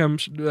ever become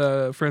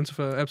friends with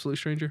an absolute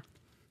stranger?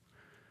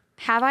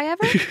 Have I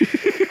ever?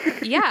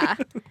 Yeah.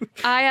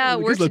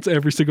 Because that's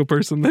every single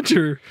person that that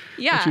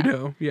you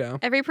know. Yeah.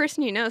 Every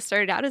person you know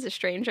started out as a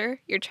stranger.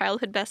 Your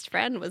childhood best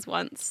friend was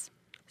once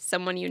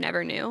someone you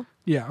never knew.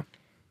 Yeah.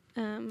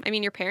 I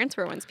mean, your parents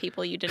were once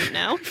people you didn't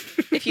know,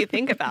 if you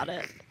think about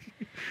it.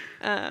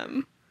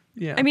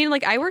 Yeah. I mean,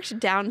 like, I worked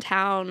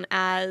downtown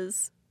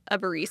as a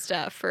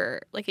barista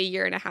for like a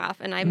year and a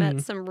half, and I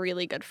met some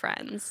really good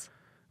friends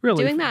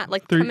Really? doing that,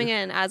 like coming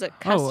in as a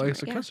customer. Oh,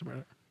 as a yeah.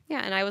 customer. Yeah,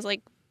 and I was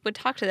like, would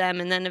talk to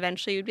them, and then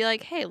eventually would be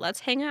like, hey,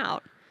 let's hang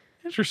out.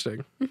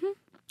 Interesting.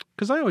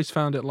 Because I always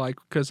found it like,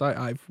 because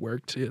I've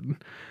worked in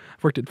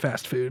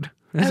fast food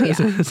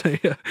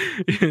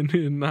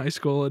in high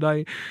school,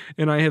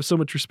 and I have so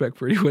much respect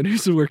for anyone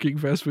who's working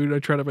fast food. I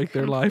try to make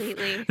their life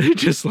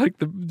just like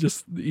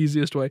the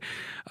easiest way.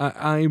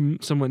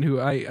 I'm someone who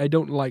I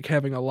don't like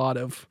having a lot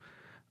of.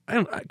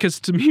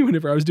 Because to me,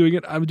 whenever I was doing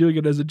it, I'm doing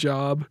it as a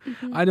job.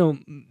 I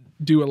don't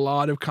do a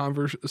lot of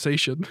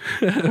conversation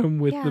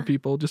with the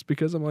people just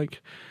because I'm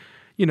like,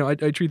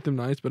 I treat them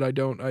nice, but I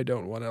don't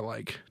want to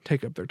like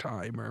take up their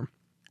time or.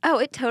 Oh,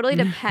 it totally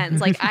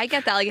depends. Like, I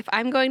get that. Like, if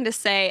I'm going to,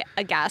 say,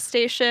 a gas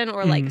station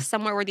or, like,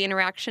 somewhere where the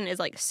interaction is,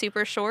 like,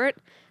 super short,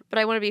 but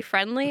I want to be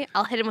friendly,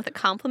 I'll hit him with a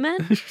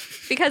compliment.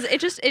 Because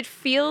it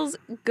feels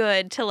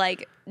good to,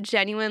 like,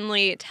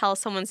 genuinely tell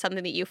someone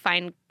something that you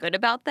find good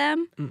about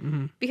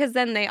them. Because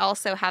then they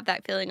also have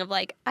that feeling of,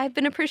 like, I've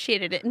been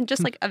appreciated in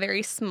just, like, a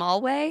very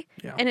small way.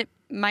 Yeah. And it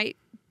might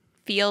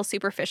feel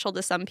superficial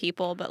to some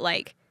people, but,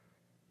 like,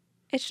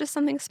 it's just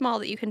something small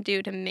that you can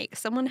do to make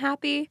someone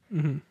happy.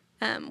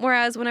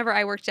 Whereas whenever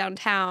I worked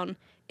downtown,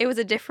 it was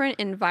a different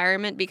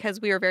environment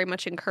because we were very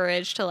much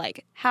encouraged to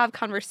like have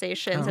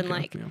conversations and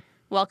like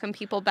welcome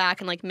people back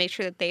and like make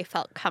sure that they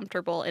felt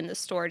comfortable in the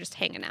store just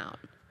hanging out.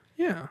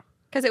 Yeah.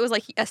 Because it was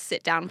like a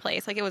sit down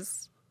place. Like it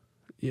was,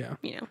 Yeah.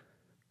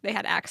 They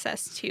had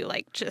access to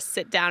like just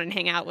sit down and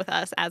hang out with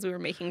us as we were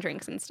making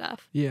drinks and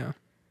stuff. Yeah.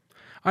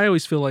 I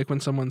always feel like when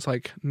someone's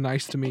like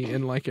nice to me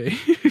in like a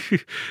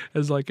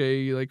as like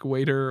a like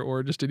waiter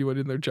or just anyone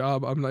in their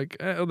job, I'm like,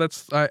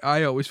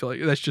 I always feel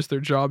like that's just their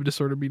job to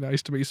sort of be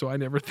nice to me. So I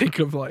never think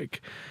of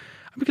like,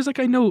 because like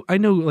I know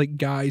like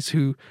guys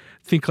who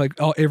think like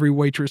every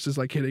waitress is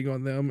like hitting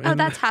on them. And,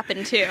 that's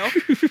happened too.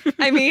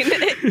 I mean,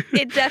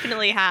 it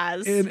definitely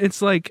has. And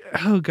it's like,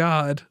 oh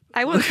God.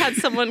 I once had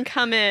someone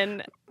come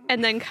in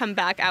and then come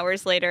back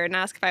hours later and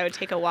ask if I would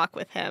take a walk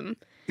with him.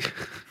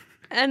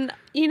 And,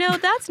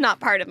 that's not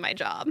part of my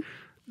job.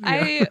 Yeah.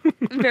 I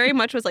very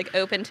much was, like,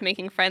 open to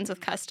making friends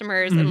with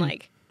customers and,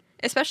 like,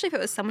 especially if it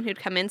was someone who'd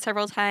come in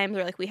several times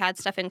or, like, we had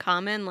stuff in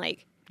common,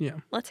 like,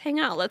 let's hang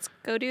out. Let's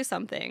go do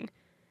something.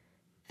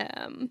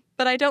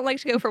 But I don't like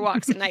to go for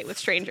walks at night with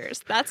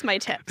strangers. That's my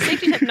tip.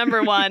 Safety tip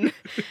number 1,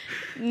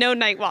 no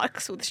night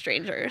walks with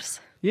strangers.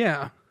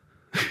 Yeah.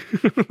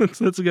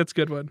 that's a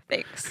good one.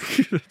 Thanks.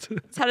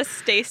 It's how to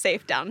stay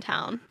safe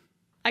downtown.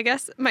 I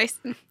guess my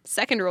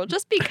second rule,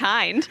 just be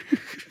kind.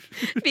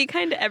 Be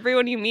kind to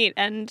everyone you meet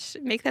and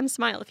make them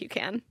smile if you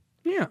can.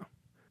 Yeah.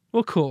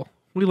 Well, cool.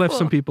 We left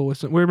some people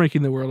with we're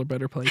making the world a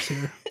better place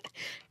here.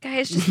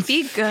 Guys, just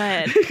be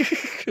good.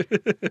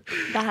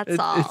 That's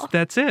all.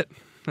 That's it.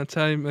 That's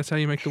how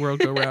you make the world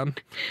go round.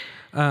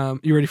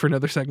 You ready for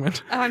another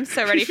segment? Oh, I'm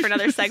so ready for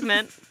another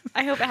segment.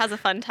 I hope it has a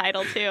fun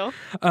title too.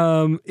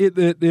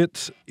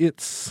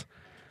 It's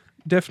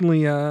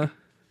definitely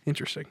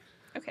interesting.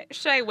 Okay,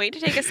 should I wait to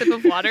take a sip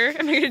of water?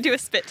 Am I going to do a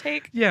spit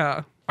take?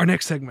 Yeah. Our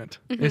next segment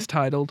is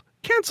titled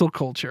Cancel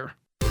Culture.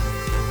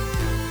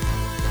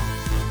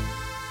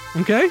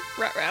 Okay?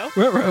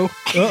 Ruh-roh.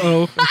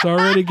 Uh-oh. It's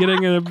already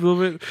getting a little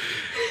bit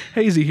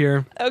hazy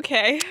here.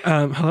 Okay.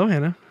 Hello,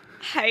 Hannah.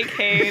 Hi,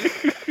 Cade.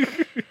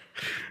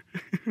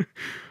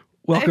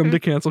 Welcome to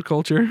Cancel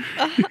Culture.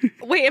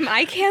 Wait, am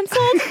I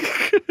canceled?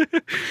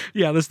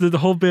 Yeah, the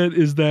whole bit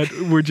is that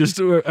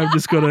I'm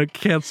just going to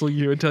cancel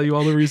you and tell you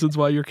all the reasons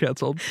why you're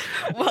canceled.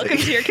 Welcome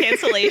to your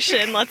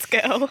cancellation. Let's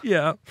go.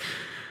 Yeah.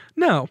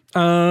 No,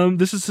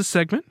 this is a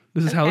segment.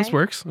 This is how this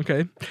works.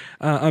 Okay.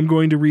 I'm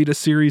going to read a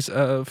series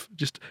of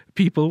just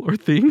people or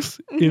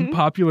things in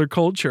popular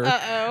culture.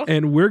 Uh-oh.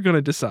 And we're going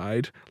to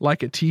decide,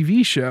 like a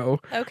TV show,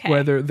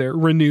 whether they're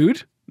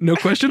renewed. No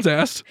questions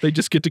asked. They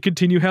just get to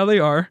continue how they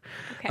are.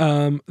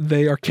 Okay.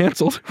 They are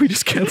canceled. We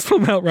just cancel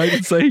them outright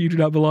and say you do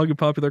not belong in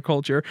popular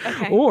culture.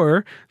 Okay.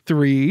 Or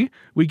 3,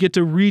 we get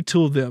to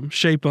retool them,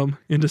 shape them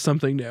into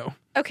something new.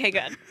 Okay,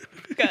 good.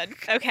 Good.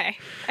 Okay.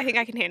 I think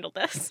I can handle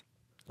this.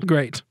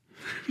 Great.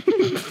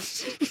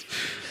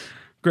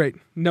 Great.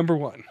 Number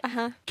 1.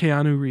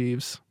 Keanu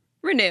Reeves.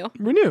 Renew.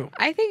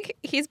 I think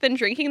he's been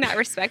drinking that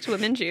Respect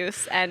Women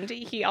juice, and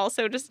he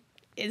also just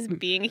is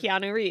being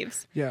Keanu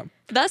Reeves. Yeah.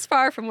 Thus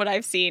far from what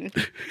I've seen,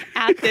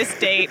 at this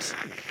date,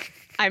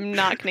 I'm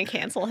not going to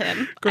cancel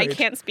him. Great. I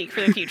can't speak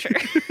for the future.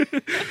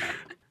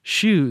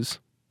 Shoes.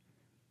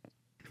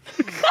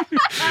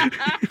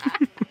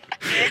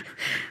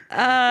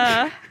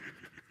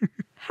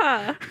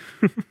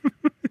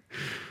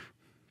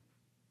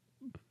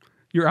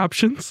 Your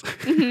options?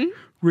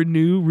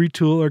 Renew,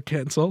 retool, or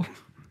cancel.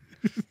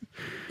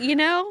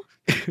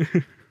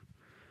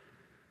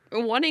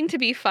 Wanting to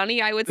be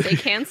funny, I would say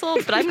cancel,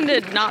 but I'm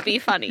going to not be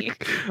funny.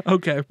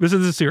 Okay, this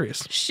is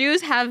serious.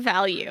 Shoes have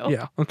value.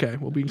 Yeah, okay.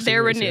 We'll be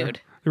They're renewed.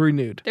 Here. They're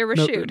renewed. They're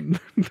reshoed.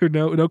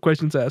 No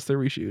questions asked. They're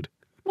reshoed.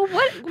 Well,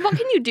 what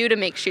can you do to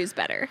make shoes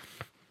better?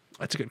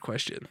 That's a good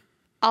question.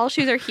 All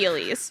shoes are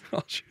heelys.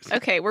 All shoes.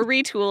 Okay, we're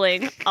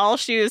retooling. All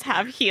shoes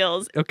have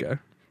heels. Okay.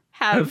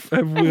 Have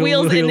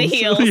wheels in the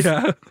heels.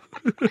 Yeah.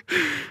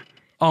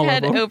 All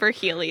Head of them. over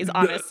heelys,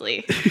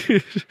 honestly.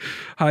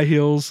 High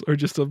heels are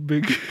just a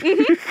big.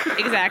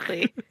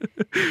 Exactly.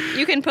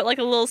 You can put like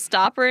a little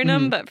stopper in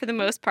them, but for the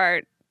most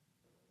part,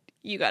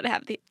 you got to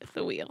have the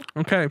wheel.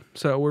 Okay,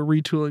 so we're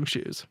retooling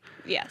shoes.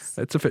 Yes.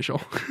 It's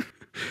official.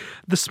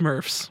 The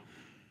Smurfs.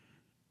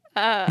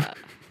 Yeah.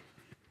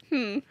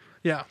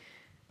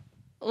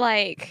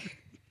 Like,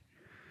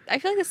 I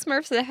feel like the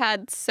Smurfs have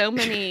had so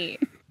many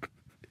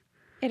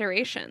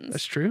iterations.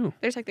 That's true.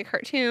 There's like the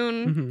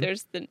cartoon.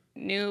 There's the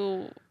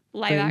new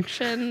live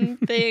action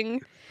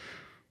thing.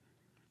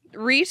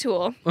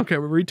 Retool. Okay,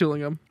 we're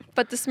retooling them.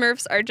 But the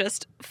Smurfs are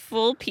just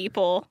full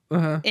people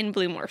in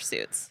blue morph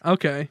suits.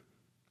 Okay.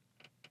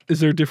 Is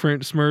there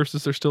different Smurfs?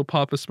 Is there still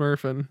Papa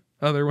Smurf and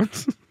other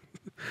ones?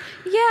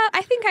 Yeah,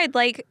 I think I'd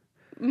like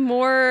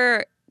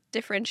more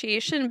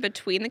differentiation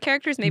between the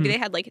characters. Maybe they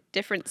had like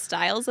different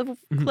styles of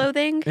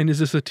clothing. And is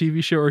this a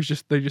TV show or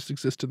is they just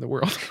exist in the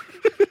world?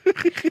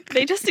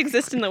 They just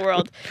exist in the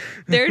world.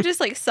 They're just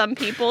like some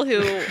people who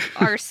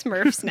are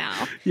Smurfs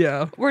now.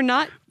 Yeah. We're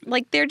not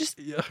like they're just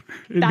Yeah.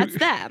 that's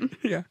them.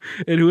 Yeah.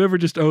 And whoever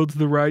just owns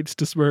the rights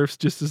to Smurfs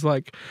just is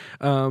like,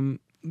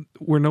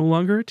 we're no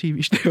longer a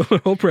TV show, a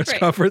whole press Right.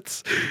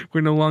 conference.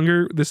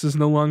 This is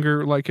no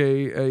longer like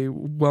a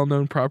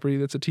well-known property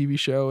that's a TV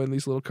show and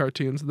these little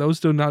cartoons. Those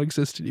do not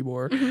exist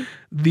anymore.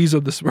 These are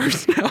the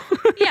Smurfs now.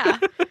 Yeah.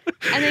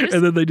 And they just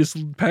And then they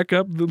just pack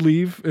up,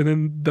 leave, and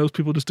then those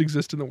people just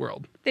exist in the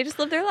world. they just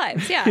live their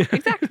lives. Yeah,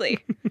 exactly.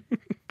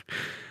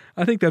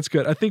 I think that's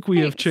good. I think we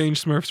have Thanks.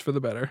 changed Smurfs for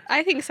the better.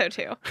 I think so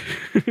too.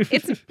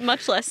 It's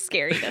much less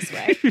scary this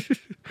way.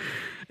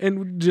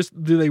 And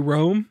just, do they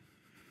roam?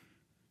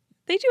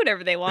 They do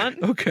whatever they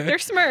want. Okay. They're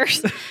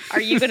Smurfs.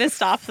 Are you going to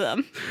stop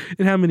them?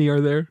 And how many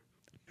are there?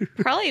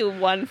 Probably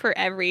one for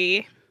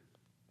every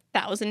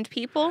 1,000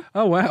 people.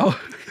 Oh, wow.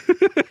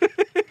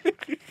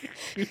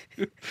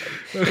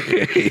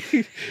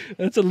 Okay.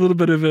 That's a little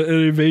bit of an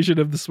invasion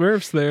of the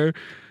Smurfs there.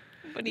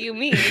 What do you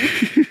mean?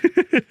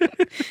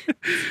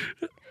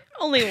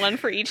 Only one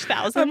for each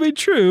 1,000. I mean,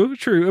 true.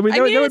 I mean,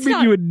 that would it's mean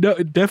not- you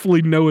would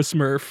definitely know a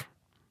Smurf.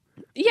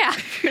 Yeah,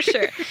 for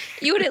sure.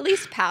 You would at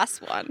least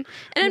pass one.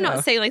 And I'm Yeah.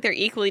 not saying like they're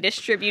equally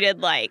distributed,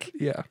 like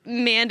Yeah.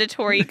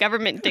 mandatory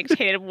government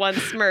dictated one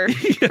Smurf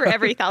for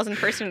every 1,000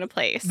 person in a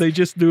place. They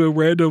just do a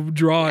random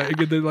drawing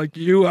and they're like,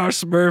 you are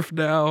Smurf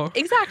now.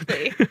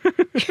 Exactly.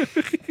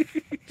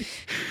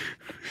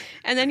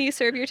 And then you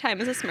serve your time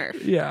as a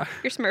Smurf. Yeah.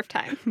 Your Smurf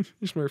time.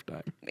 Smurf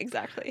time.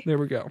 Exactly. There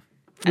we go.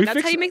 And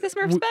that's how you make the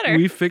Smurfs better.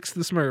 We fixed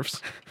the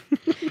Smurfs.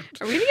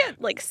 Are we going to get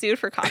like sued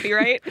for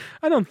copyright?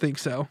 I don't think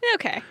so.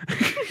 Okay.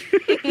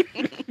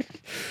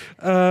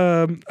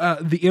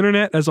 The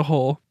internet as a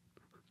whole.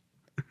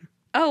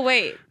 Oh,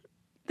 wait.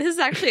 This is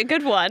actually a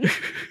good one.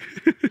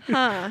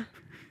 Huh.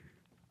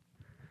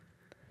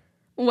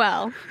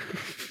 Well,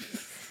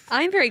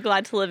 I'm very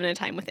glad to live in a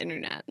time with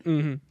internet.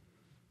 Mm-hmm.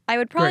 I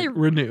would probably Right.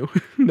 Renew.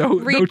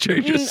 No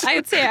changes. I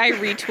would say I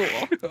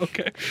retool.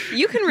 Okay.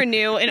 You can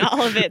renew in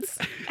all of its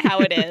how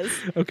it is.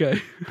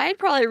 Okay. I'd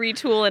probably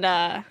retool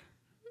in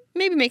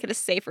maybe make it a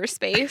safer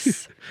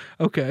space.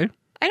 Okay.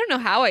 I don't know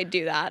how I'd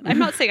do that. I'm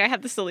not saying I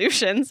have the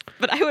solutions,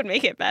 but I would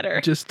make it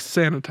better. Just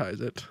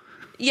sanitize it.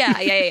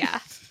 Yeah.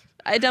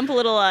 I dump a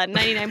little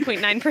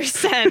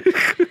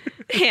 99.9%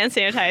 hand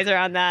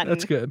sanitizer on that.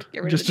 That's and good.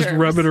 get rid of Just the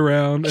rub germs. it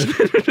around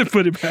and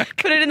put it back.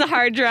 Put it in the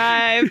hard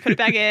drive, put it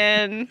back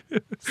in,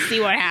 see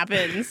what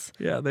happens.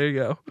 Yeah, there you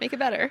go. Make it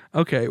better.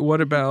 Okay,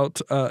 what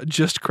about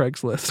just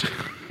Craigslist?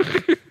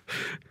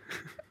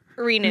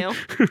 Renew.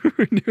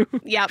 Renew.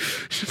 Yep.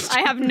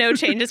 I have no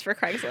changes for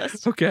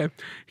Craigslist. Okay.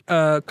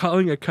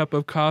 Calling a cup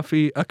of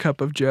coffee a cup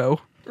of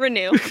Joe.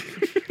 Renew.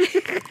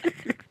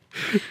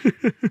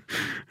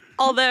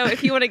 Although,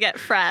 if you want to get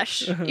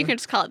fresh, you can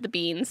just call it the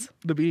beans.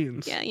 The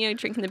beans. Yeah, you're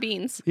drinking the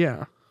beans.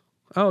 Yeah.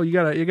 Oh, you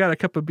got a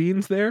cup of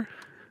beans there?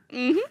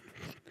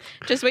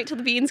 Just wait till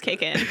the beans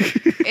kick in.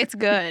 It's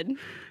good.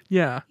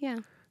 Yeah. Yeah.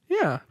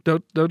 Yeah.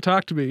 Don't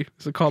talk to me.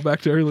 It's a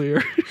callback to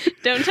earlier.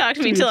 Don't talk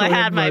to me till I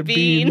had my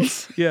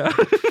beans. Yeah.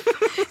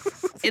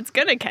 It's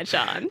gonna catch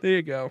on. There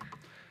you go.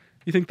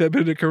 You think that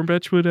Benedict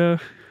Cumberbatch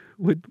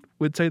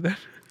would say that?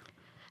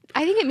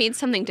 I think it means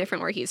something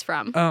different where he's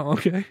from. Oh,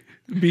 okay.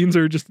 Beans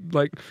are just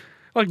like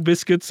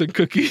biscuits and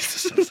cookies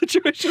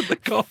situation they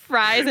call.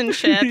 Fries and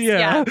chips. Yeah.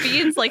 Yeah.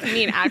 Beans like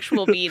mean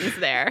actual beans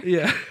there.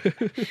 Yeah.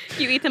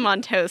 You eat them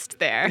on toast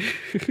there.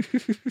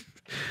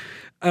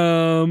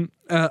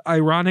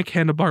 Ironic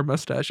handlebar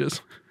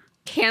mustaches.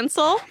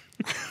 Cancel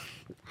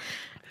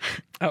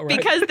Outright.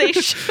 because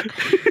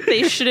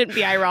they shouldn't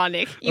be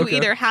ironic. You Okay.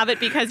 either have it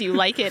because you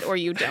like it or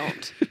you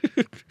don't.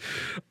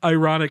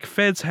 Ironic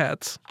feds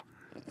hats.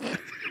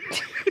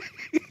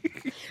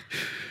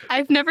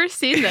 I've never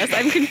seen this.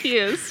 I'm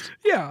confused.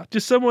 Yeah,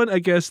 just someone I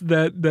guess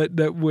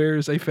that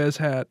wears a fez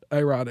hat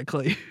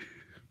ironically.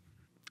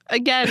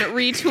 Again,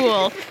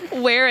 retool.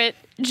 Wear it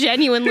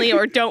genuinely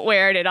or don't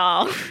wear it at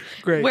all.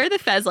 Great. Wear the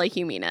fez like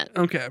you mean it.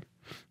 Okay.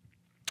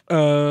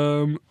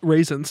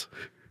 Raisins.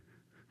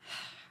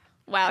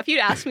 Wow, if you'd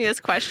asked me this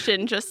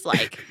question just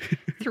like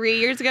 3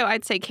 years ago,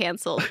 I'd say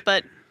canceled.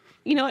 But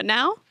you know what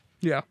now?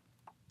 Yeah.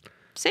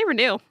 Say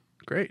renew.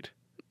 Great.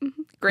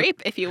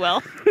 Grape, if you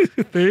will.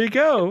 There you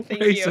go.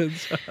 Thank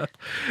Raisins.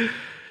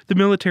 The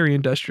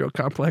military-industrial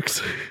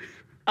complex.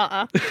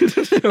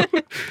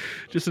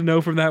 Just a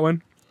no from that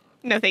one.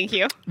 No, thank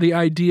you. The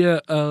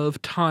idea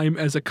of time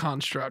as a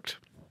construct.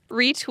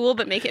 Retool,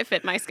 but make it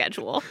fit my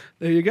schedule.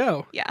 There you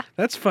go. Yeah.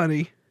 That's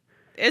funny.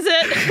 Is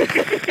it?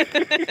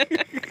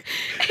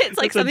 It's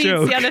like That's a something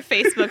you'd see joke. on a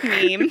Facebook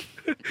meme.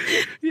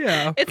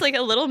 Yeah. It's like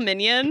a little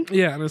minion.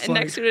 Yeah, and it's And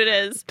like next to it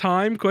is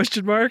time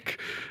question mark.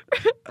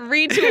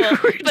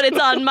 retool, but it's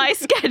on my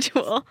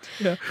schedule.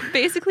 Yeah.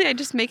 Basically, I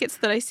just make it so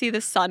that I see the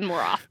sun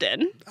more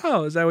often.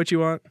 Oh, is that what you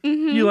want?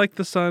 You like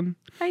the sun?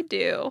 I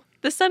do.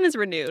 The sun is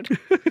renewed.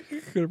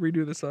 Gonna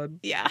redo the sun.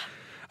 Yeah.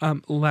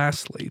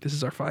 Lastly, this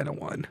is our final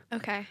one.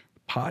 Okay.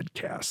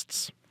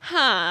 Podcasts.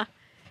 Huh.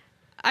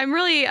 I'm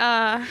really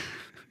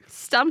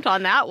stumped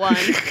on that one,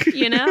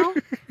 you know?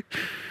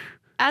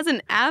 As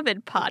an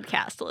avid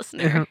podcast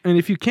listener. And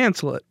if you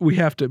cancel it, we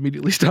have to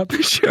immediately stop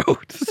the show.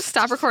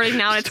 Stop recording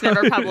now and it's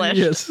never published.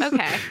 Yes.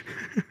 Okay.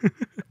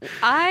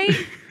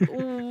 I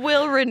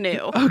will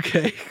renew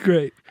Okay,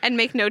 great. and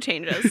make no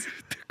changes.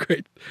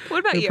 Great. What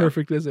about They're you?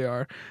 perfect as they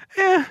are.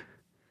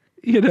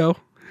 You know,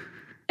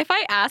 If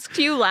I asked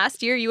you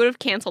last year, you would have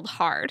canceled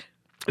hard.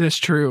 that's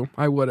true.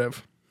 I would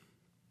have.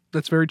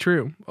 That's very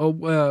true. Oh,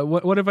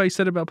 what have I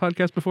said about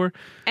podcasts before?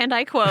 And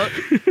I quote,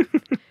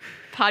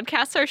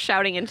 podcasts are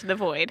shouting into the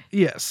void.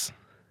 Yes,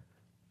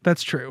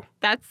 that's true.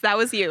 That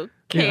was you,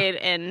 Cade,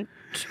 in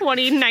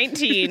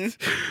 2019.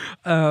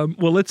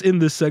 Well, let's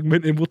end this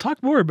segment and we'll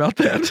talk more about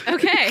that.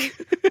 Okay.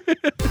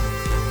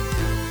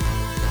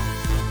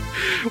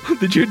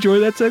 Did you enjoy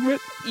that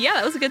segment? Yeah,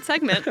 that was a good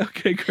segment.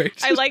 Okay,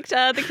 great. I liked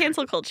the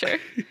cancel culture.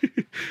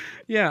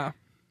 Yeah.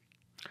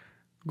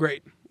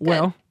 Great.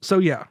 Well, so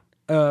yeah,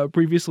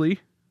 previously,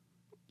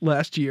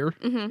 last year,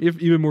 if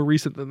even more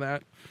recent than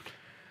that,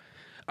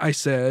 I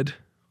said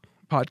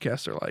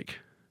podcasts are like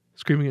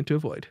screaming into a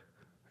void.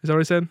 Is that what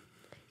I said?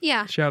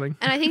 Yeah. Shouting.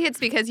 And I think it's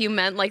because you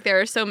meant like there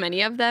are so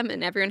many of them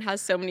and everyone has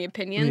so many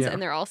opinions Yeah.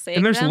 and they're all saying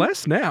And there's them.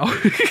 less now.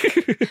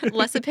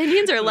 Less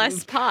opinions or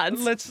less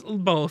pods? Let's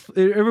both.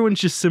 Everyone's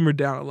just simmered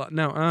down a lot.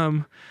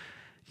 No,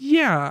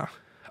 yeah.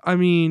 I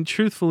mean,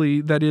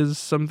 truthfully, that is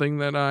something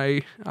that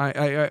I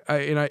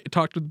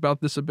talked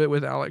about this a bit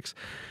with Alex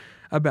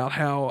about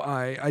how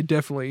I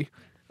definitely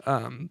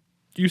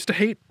used to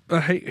hate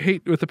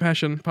with a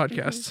passion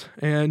podcasts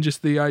and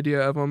just the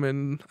idea of them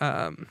and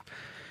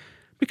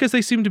because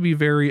they seem to be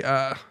very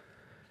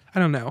I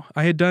don't know.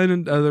 I had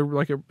done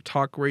like a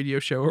talk radio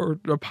show or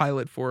a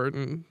pilot for it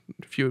and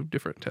a few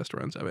different test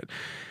runs of it.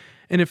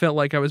 And it felt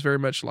like I was very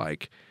much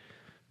like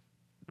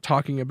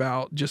talking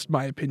about just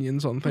my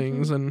opinions on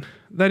things and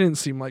that didn't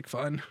seem like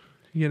fun,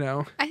 you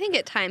know? I think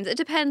at times it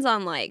depends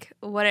on like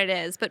what it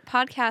is, but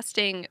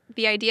podcasting,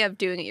 the idea of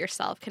doing it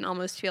yourself can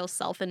almost feel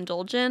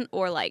self-indulgent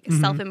or like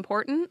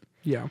self-important.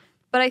 Yeah.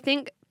 But I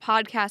think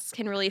podcasts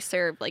can really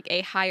serve like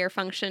a higher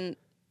function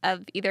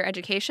of either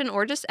education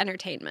or just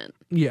entertainment.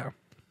 Yeah.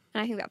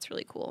 And I think that's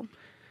really cool.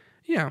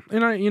 Yeah.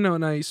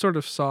 And I sort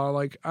of saw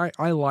like,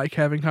 I like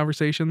having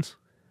conversations.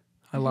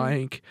 I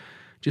like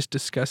just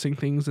discussing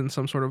things in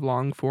some sort of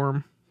long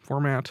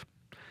format.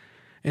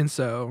 And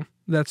so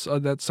that's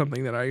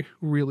something that I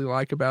really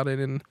like about it.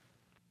 And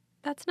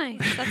That's nice.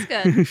 That's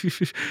good.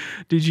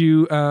 did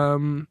you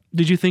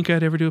think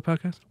I'd ever do a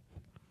podcast?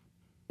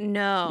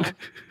 No,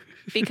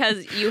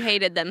 because you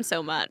hated them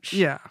so much.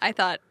 Yeah. I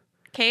thought,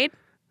 Cade,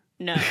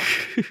 no.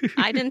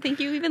 I didn't think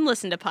you even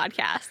listened to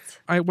podcasts.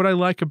 What I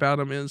like about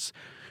them is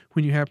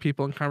when you have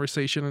people in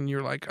conversation and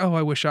you're like, oh,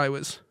 I wish I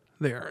was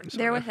there. And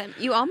There with him.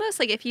 You almost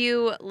like if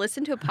you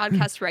listen to a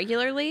podcast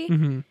regularly,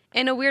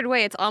 in a weird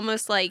way, it's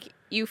almost like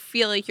you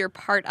feel like you're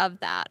part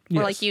of that. Or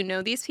Yes. like you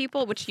know these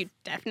people, which you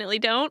definitely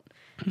don't.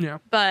 Yeah.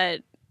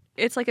 But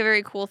it's like a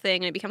very cool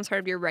thing and it becomes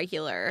part of your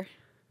regular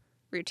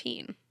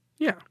routine.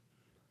 Yeah.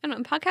 I don't know.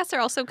 And podcasts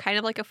are also kind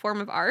of like a form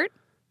of art.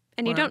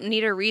 And you Wow. don't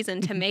need a reason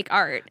to make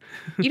art.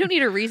 You don't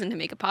need a reason to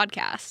make a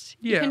podcast.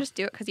 You Yeah. can just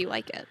do it because you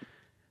like it.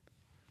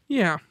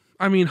 Yeah.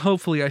 I mean,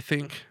 hopefully, I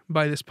think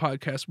by this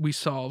podcast, we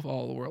solve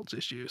all the world's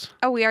issues.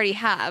 Oh, we already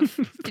have.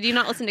 Did you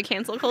not listen to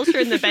cancel culture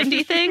and the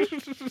bendy thing?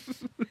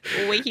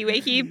 Wakey,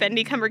 wakey,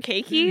 bendy, cumber,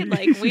 cakey.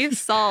 Like, we've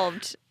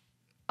solved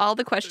all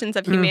the questions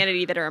of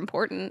humanity that are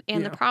important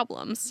and the Yeah.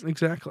 problems.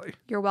 Exactly.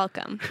 You're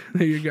welcome.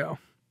 There you go.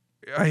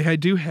 I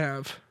do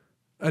have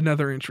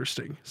another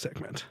interesting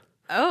segment.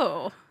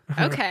 Oh,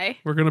 okay.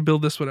 We're going to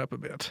build this one up a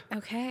bit.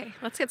 Okay.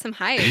 Let's get some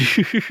hype.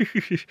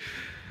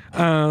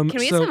 Can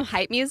we get some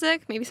hype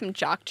music? Maybe some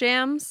jock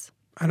jams?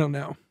 I don't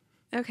know.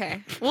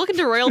 Okay. We'll look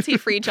into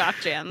royalty-free jock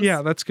jams.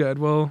 Yeah, that's good.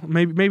 Well,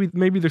 maybe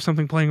there's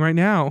something playing right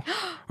now,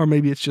 or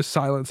maybe it's just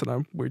silence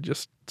and we're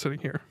just sitting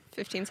here.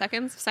 15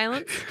 seconds of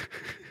silence.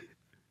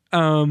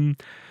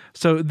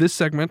 So this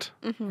segment,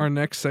 our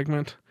next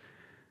segment,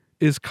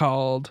 is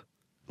called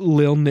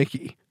Lil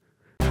Nicky.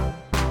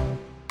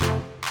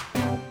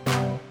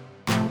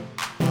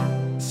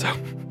 So,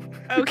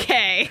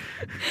 Okay.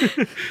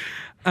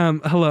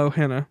 hello,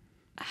 Hannah.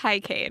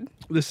 Hi, Cade.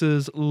 This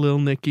is Lil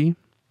Nicky.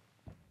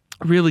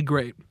 Really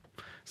great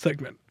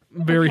segment.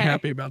 Very Okay.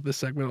 happy about this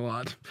segment a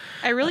lot.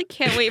 I really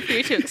can't wait for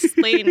you to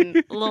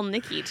explain Lil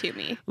Nicky to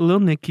me. Lil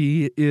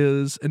Nicky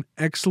is an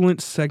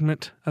excellent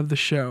segment of the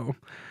show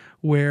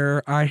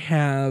where I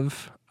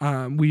have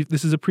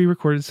this is a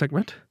pre-recorded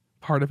segment,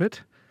 part of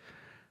it.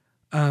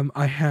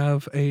 I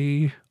have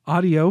a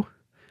audio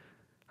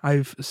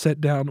I've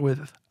sat down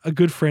with a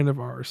good friend of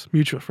ours,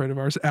 mutual friend of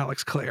ours,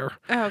 Alex Clare,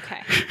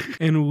 Okay.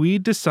 and we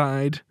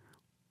decide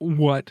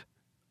what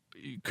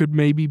could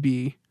maybe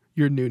be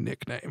your new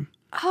nickname.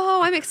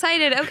 Oh, I'm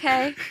excited.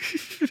 Okay.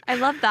 I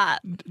love that.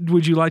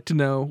 Would you like to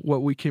know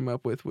what we came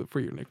up with for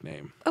your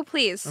nickname? Oh,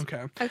 please.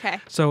 Okay. Okay.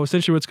 So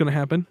essentially what's going to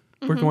happen,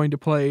 we're going to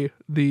play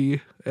the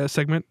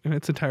segment in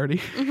its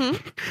entirety.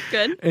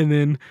 Good. And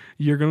then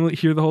you're going to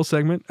hear the whole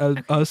segment of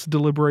us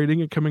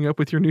deliberating and coming up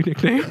with your new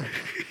nickname.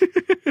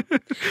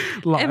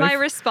 Live. Am I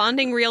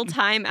responding real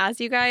time as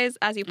you play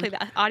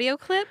the audio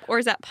clip, or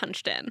is that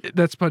punched in?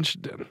 That's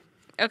punched in.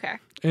 Okay.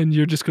 And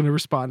you're just going to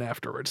respond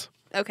afterwards.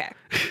 Okay.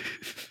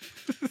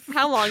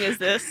 How long is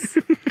this?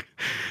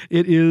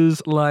 It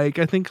is I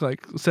think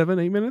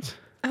 7-8 minutes.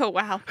 Oh,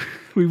 wow.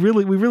 We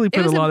really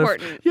put was a lot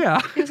important. of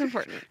yeah. It was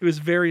important. It was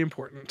very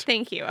important.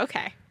 Thank you.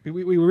 Okay.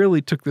 We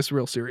really took this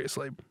real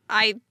seriously.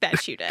 I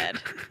bet you did.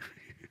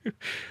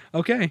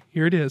 Okay,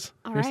 here it is.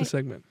 All Here's the right.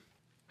 segment.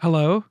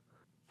 Hello,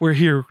 we're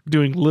here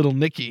doing Little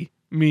Nicky.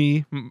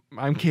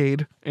 I'm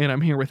Cade, and I'm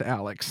here with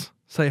Alex.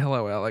 Say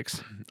hello,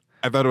 Alex.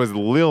 I thought it was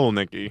Lil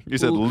Nicky. You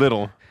said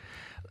little.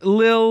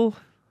 Lil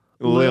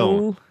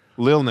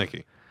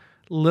Nicky.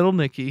 Little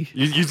Nicky.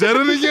 You said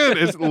it again.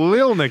 It's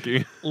Lil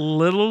Nicky.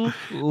 Little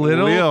Nicky.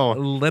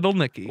 Lil. Lil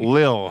Nicky.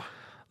 Lil.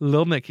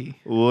 Lil Nicky.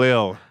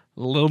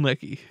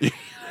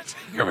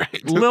 You're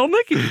right. Lil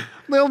Nicky.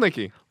 Lil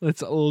Nicky.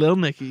 It's Lil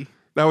Nicky.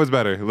 That was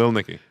better. Lil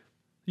Nicky.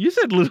 You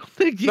said Little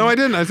Nicky. No, I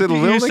didn't. I said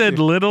Lil Nicky. You said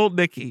Little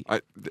Nicky.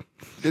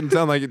 Didn't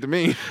sound like it to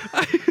me.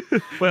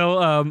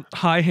 Well,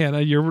 hi,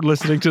 Hannah. You're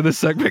listening to this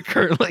segment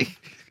currently.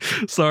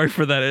 Sorry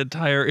for that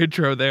entire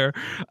intro there.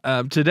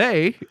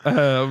 Today,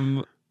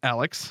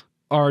 Alex,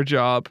 our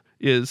job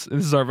is, and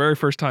this is our very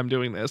first time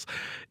doing this,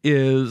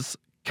 is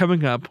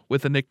coming up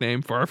with a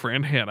nickname for our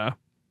friend Hannah.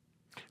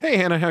 Hey,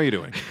 Hannah, how you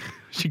doing?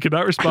 She could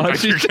not respond.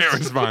 She can't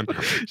respond.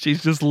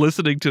 She's just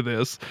listening to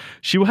this.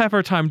 She will have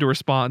her time to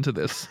respond to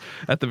this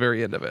at the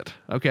very end of it.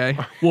 Okay,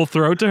 we'll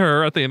throw it to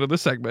her at the end of the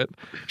segment.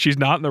 She's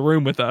not in the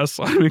room with us.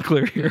 Let me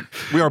clear here.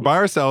 We are by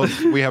ourselves.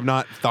 We have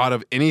not thought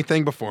of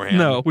anything beforehand.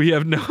 No, we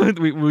have no.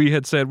 We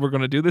had said we're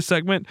going to do this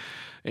segment,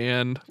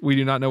 and we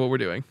do not know what we're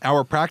doing.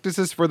 Our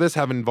practices for this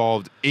have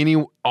involved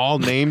all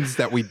names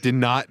that we did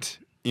not,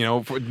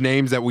 for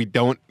names that we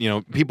don't,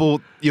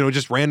 people,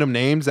 just random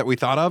names that we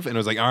thought of. And it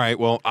was like, all right,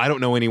 well, I don't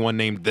know anyone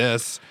named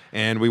this.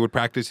 And we would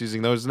practice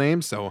using those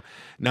names. So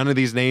none of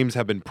these names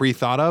have been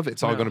pre-thought of.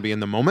 It's all going to be in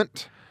the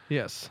moment.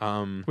 Yes.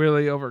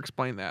 Really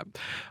over-explain that.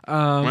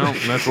 Well,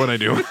 that's what I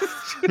do.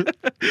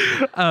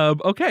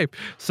 Okay.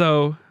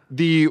 So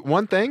the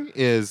one thing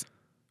is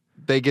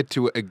they get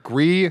to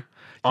agree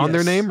on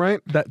their yes, name,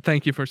 right?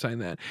 Thank you for saying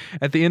that.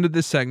 At the end of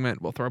this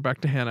segment, we'll throw it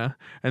back to Hannah,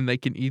 and they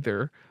can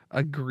either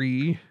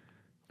agree.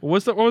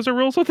 What was the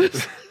rules with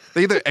this?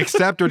 They either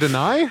accept or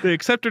deny. They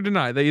accept or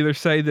deny. They either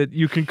say that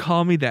you can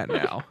call me that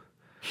now,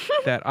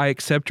 that I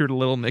accept your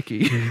Little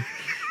Nicky,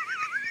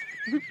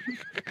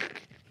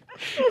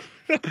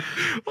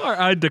 or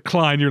I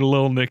decline your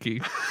Little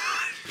Nicky.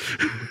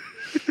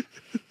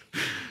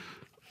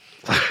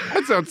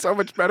 That sounds so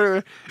much better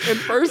in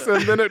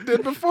person than it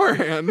did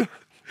beforehand.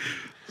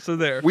 So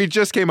there. We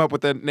just came up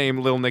with that name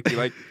Lil Nicky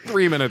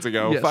 3 minutes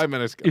ago, Yes. 5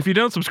 minutes ago. If you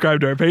don't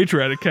subscribe to our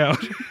Patreon account,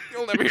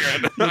 You'll never hear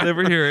it. you'll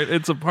never hear it.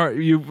 It's a part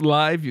you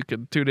live. You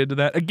can tune into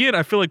that. Again,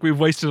 I feel like we've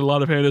wasted a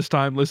lot of Hannah's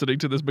time listening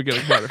to this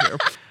beginning part of here.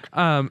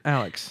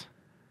 Alex,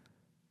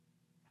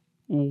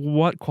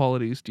 what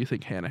qualities do you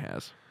think Hannah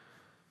has?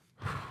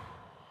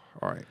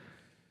 All right.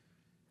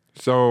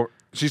 So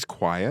she's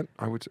quiet.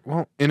 I would say,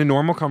 well, in a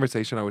normal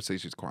conversation, I would say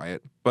she's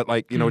quiet. But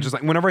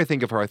just whenever I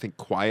think of her, I think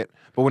quiet.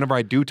 But whenever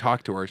I do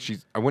talk to her,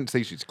 I wouldn't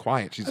say she's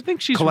quiet. I think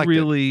she's collected.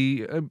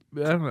 really, I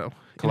don't know,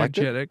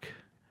 Collected? energetic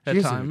at She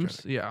is times.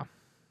 energetic. Yeah.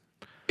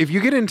 If you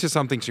get into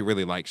something she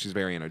really likes, she's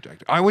very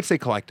energetic. I would say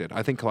collected.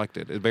 I think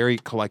collected. A very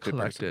collected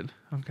person.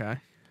 Collected. Okay.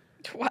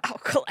 Wow,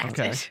 collected.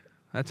 Okay.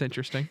 That's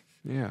interesting.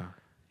 Yeah.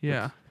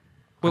 Yeah.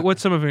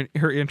 What's some of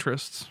her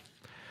interests?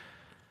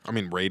 I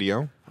mean,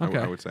 radio, Okay.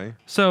 I would say.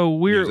 So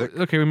Music.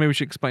 okay. Well, maybe we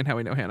should explain how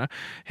we know Hannah.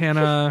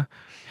 Hannah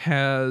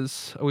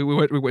we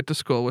went to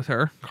school with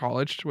her,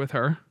 college with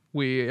her.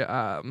 We've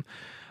been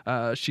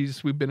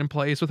in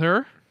plays with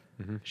her.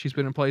 Mm-hmm. She's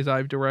been in plays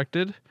I've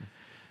directed.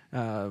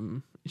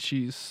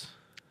 She's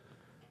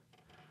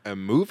A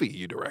movie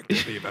you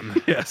directed,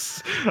 even.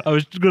 yes. I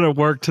was gonna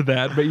work to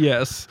that, but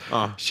yes,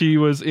 she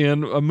was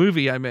in a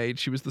movie I made.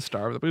 She was the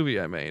star of the movie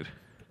I made.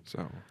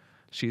 So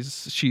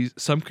She's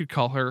some could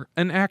call her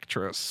an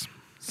actress.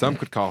 some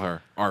could call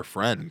her our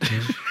friend.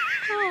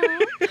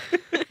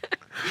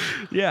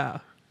 Yeah.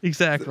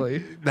 Exactly.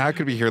 That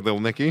could be here, little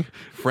Nicky.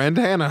 Friend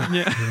Hannah.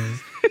 Yeah.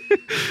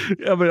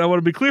 Yeah, but I want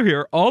to be clear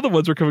here. All the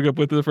ones we're coming up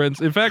with are the friends.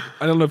 In fact,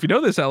 I don't know if you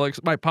know this, Alex.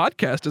 My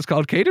podcast is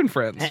called Cade and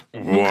Friends.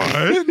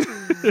 What?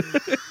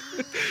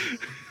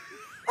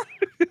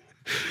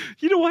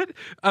 You know what?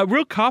 A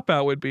real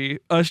cop-out would be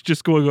us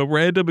just going on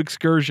random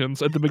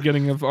excursions at the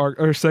beginning of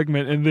our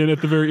segment, and then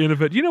at the very end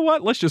of it, you know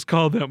what? Let's just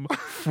call them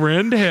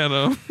Friend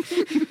Hannah.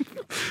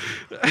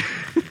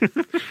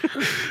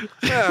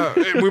 Yeah,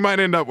 we might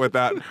end up with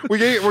that.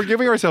 We're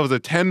giving ourselves a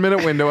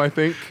 10-minute window, I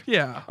think.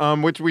 Yeah.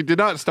 Which we did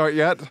not start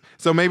yet.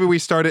 So maybe we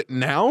start it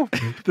now.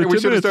 The We 2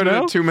 should have minutes started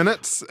now? at 2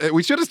 minutes.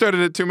 We should have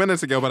started it 2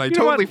 minutes ago, but I know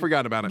totally what?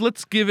 forgot about it.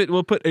 Let's give it,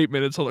 we'll put 8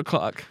 minutes on the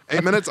clock.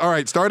 8 minutes? All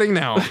right, starting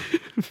now.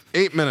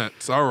 8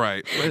 minutes. All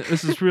right.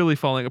 This is really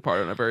falling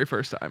apart on our very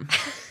first time.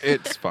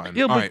 It's fun.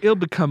 It'll, All be, right. it'll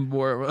become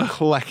more of a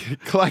Collected.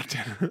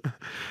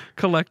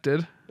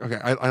 collected. Okay,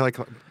 I like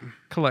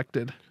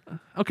Collected.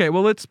 Okay,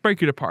 well, let's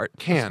break it apart.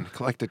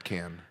 collected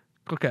can.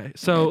 Okay,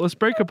 so let's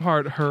break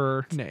apart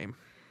her name.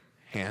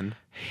 Han.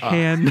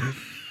 Hannah.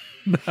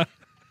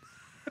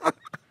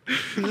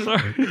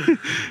 Sorry.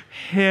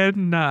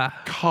 Hannah.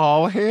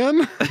 Call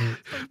Han?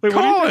 Wait,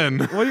 Colin.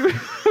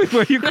 What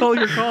are you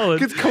calling her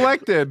Colin? It's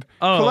collected.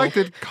 Oh.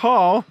 Collected.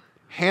 Call.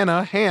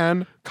 Hannah.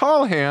 Han.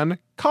 Call Han.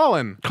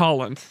 Colin.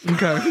 Colin.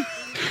 Okay.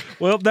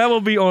 Well, that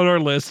will be on our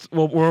list.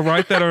 We'll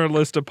write that on our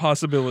list of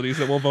possibilities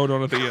that we'll vote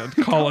on at the end.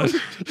 Colin.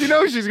 You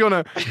know she's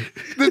gonna.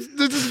 This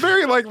is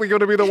very likely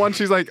going to be the one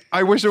she's like,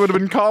 I wish it would have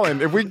been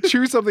Colin. If we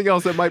choose something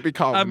else, it might be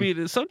Colin. I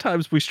mean,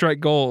 sometimes we strike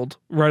gold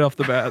right off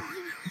the bat.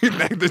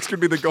 This could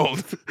be the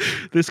gold.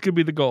 This could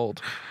be the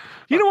gold.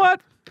 You know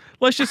what?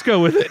 Let's just go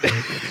with it.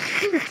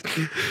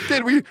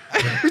 Kid, we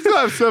still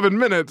have 7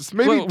 minutes.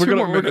 Maybe Well, 2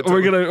 more minutes.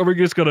 Are we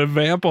just gonna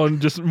vamp on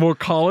just more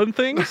Colin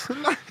things?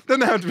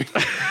 Doesn't have to be.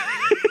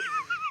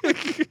 I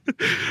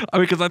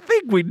mean, because I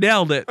think we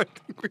nailed it.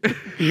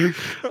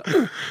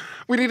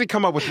 We need to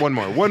come up with one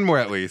more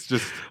at least.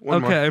 Just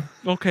one more.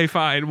 Okay,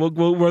 fine.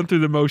 We'll run through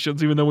the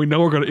motions, even though we know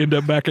we're gonna end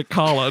up back at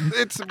Colin.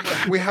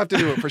 We have to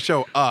do it for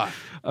show.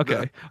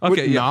 Okay. Would-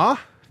 Okay. Yeah.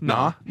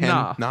 Nah.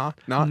 Nah.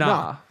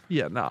 Nah.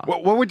 Yeah. Nah.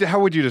 How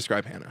would you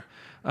describe Hannah?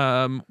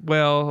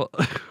 Well,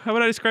 how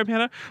would I describe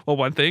Hannah? Well,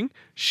 one thing,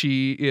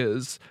 she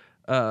is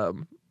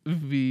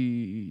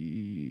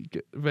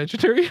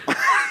vegetarian.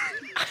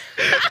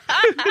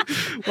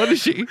 What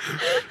is she?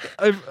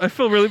 I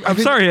feel really. I'm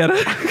sorry, Hannah.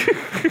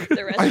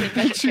 The resident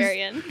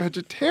vegetarian. She's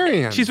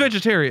vegetarian. She's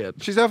vegetarian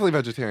She's definitely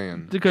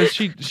vegetarian. because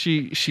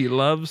she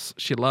loves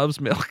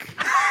milk.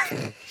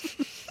 Ew.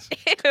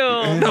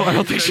 No, I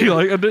don't think she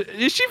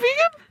is she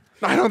vegan?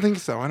 I don't think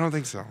so.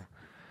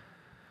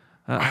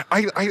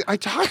 I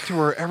talk to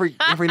her every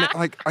night.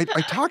 Like I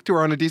talk to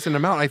her on a decent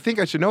amount. I think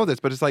I should know this,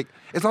 but it's like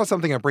it's not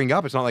something I bring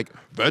up. It's not like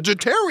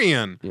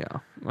vegetarian. Yeah.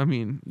 I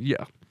mean,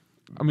 yeah.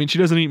 I mean, she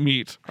doesn't eat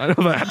meat. I know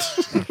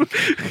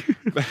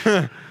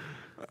that.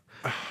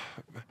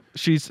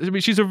 She's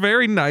a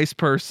very nice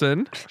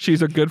person.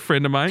 She's a good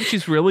friend of mine.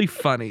 She's really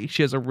funny.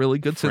 She has a really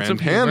good sense of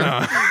humor.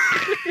 Hannah.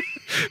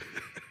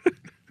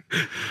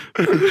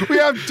 We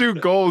have 2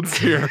 golds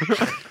here.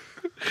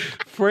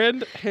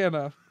 Friend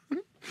Hannah.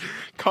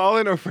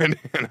 Colin or friend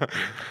Hannah?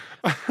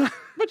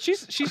 But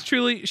she's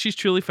truly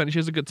funny. She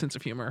has a good sense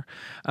of humor.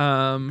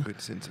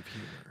 Good sense of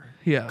humor.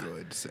 Yeah.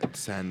 Good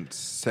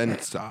Sensei.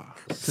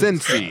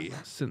 Cincy.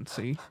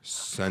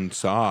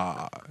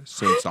 Sensana.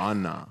 So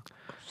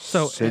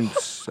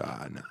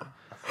Sensana.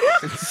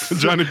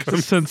 Johnny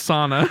comes.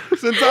 Sensana.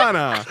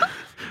 Sensana.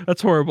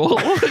 That's horrible.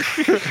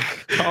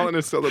 Colin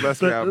is still the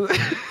best we have.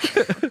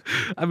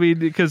 I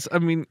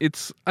mean,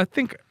 it's. I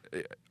think.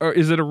 Or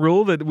is it a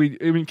rule that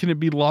can it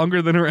be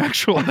longer than her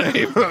actual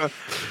name? I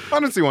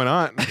don't see why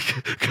not.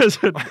 Because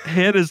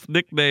Hannah's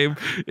nickname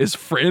is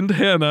Friend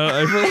Hannah.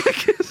 I feel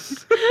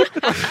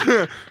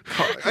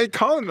like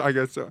Colin, I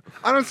guess so.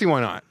 I don't see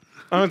why not.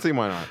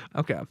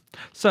 Okay.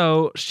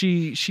 So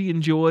she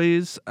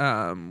enjoys.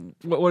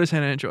 What does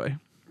Hannah enjoy?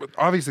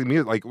 Obviously,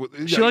 music. Like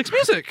She likes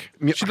music.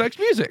 She likes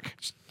music.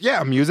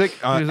 Yeah, music,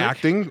 Music?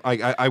 acting.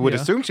 Like I would Yeah.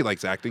 assume she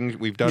likes acting.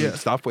 We've done Yeah.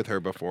 stuff with her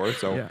before,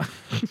 so Yeah.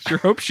 Sure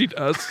hope she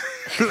does.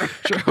 Sure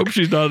hope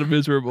she's not a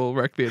miserable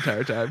wreck the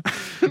entire time.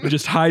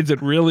 Just hides it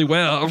really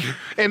well.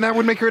 and that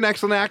would make her an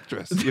excellent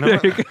actress. You know,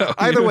 There you go.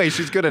 Either way,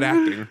 she's good at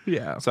acting.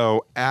 Yeah.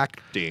 So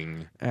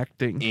acting,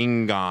 Acting.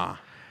 Ingana.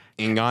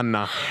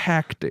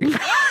 Acting.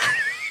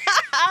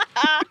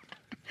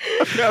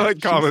 I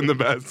like Colin the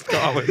best.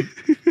 Colin.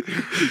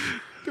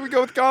 Can we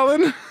go with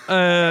Colin?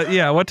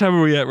 Yeah. What time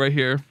are we at right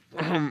here?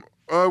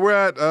 We're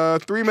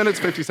at 3 minutes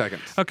 50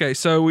 seconds. Okay.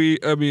 So really,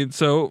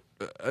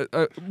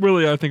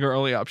 I think our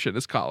only option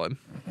is Colin.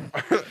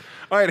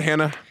 All right,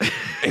 Hannah,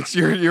 it's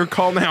your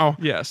call now.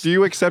 Yes. Do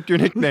you accept your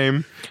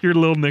nickname, Your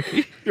little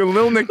Nicky. your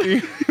little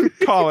Nicky,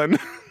 Colin?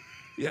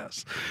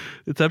 Yes.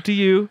 It's up to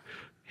you,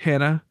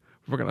 Hannah.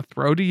 We're gonna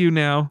throw to you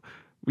now.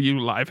 You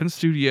live in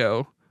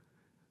studio.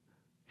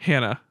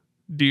 Hannah,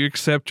 do you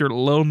accept your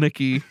little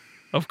Nicky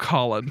of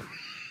Colin?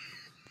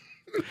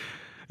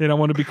 And I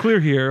want to be clear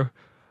here.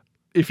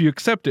 If you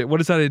accept it, what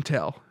does that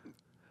entail?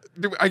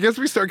 I guess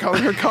we start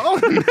calling her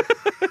Colin.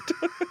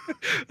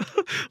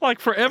 Like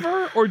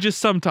forever or just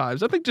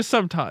sometimes? I think just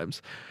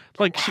sometimes.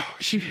 Like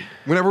she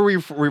Whenever we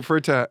refer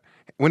to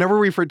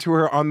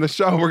her on the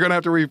show, we're gonna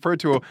have to refer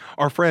to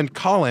our friend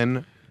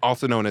Colin,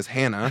 also known as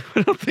Hannah.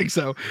 I don't think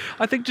so.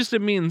 I think just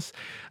it means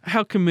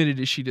how committed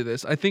is she to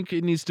this? I think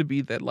it needs to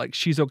be that like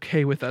she's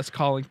okay with us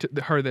calling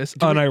her this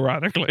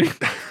unironically.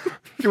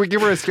 Can we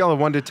give her a scale of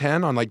 1 to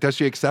 10 on like does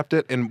she accept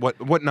it, and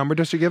what number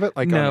does she give it?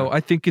 Like no,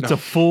 I think it's a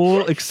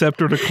full accept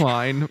or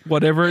decline,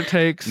 whatever it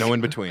takes. No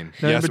in between.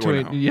 No Yes in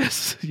between. or no.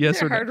 Yes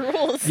They're or hard no.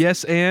 rules.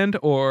 Yes and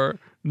or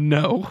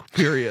no.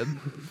 Period.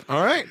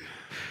 All right.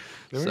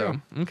 There we So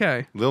go.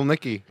 okay, Lil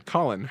Nicky,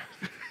 Colin.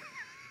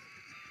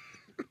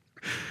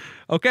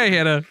 okay,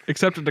 Hannah,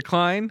 accept or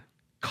decline.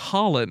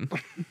 Colin.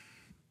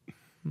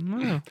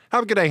 Wow.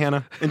 Have a good day,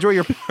 Hannah. Enjoy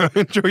your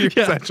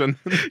session.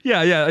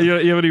 Yeah. You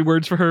have any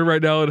words for her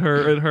right now in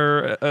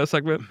her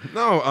segment?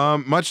 No,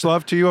 much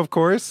love to you, of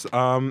course.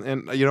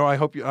 And I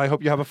hope you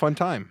have a fun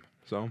time.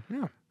 So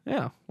yeah,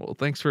 Yeah. Well,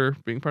 thanks for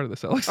being part of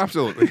this, Alex.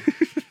 absolutely.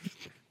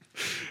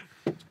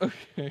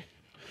 Okay.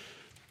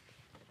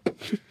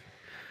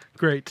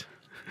 Great.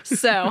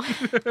 So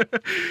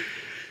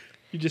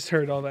You just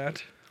heard all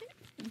that.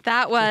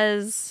 that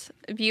was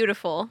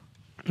beautiful.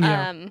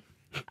 Yeah.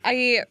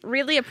 I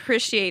really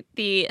appreciate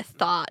the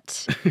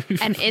thought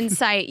and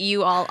insight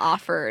you all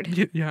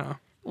offered Yeah.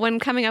 when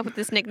coming up with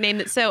this nickname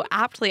that so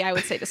aptly, I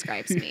would say,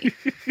 describes me.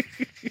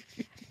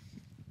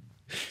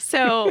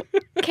 So,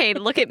 Cade,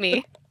 look at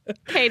me.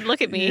 Cade,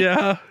 look at me.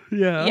 Yeah.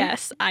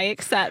 Yes, I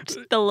accept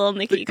the Lil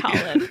Nicky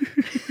Colin.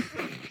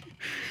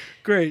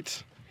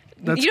 Great.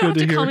 That's You don't have good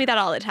to hear. call me that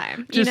all the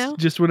time, Just, you know?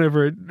 just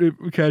whenever it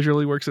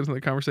casually works into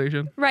the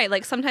conversation. Right,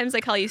 like sometimes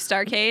I call you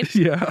Starcade.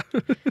 Yeah.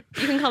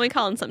 You can call me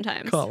Colin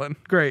sometimes. Colin.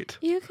 Great.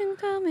 You can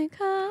call me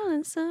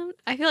Colin some.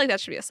 I feel like that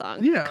should be a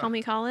song. Yeah. Call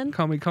me Colin.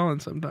 Call me Colin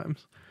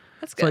sometimes.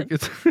 That's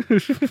It's good.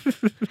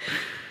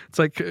 like it's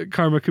like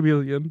Karma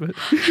Chameleon, but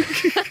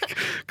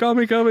call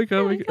me.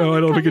 Oh, I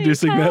don't think I do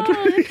sing that.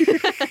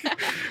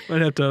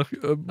 Might have to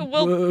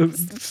We'll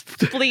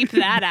bleep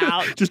that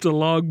out. just a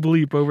long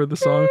bleep over the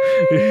song.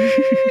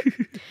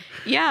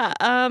 Yeah,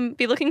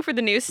 be looking for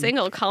the new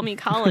single, Call Me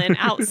Colin,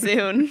 out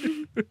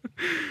soon.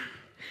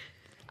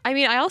 I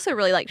mean, I also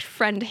really liked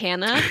Friend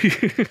Hannah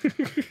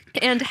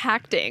and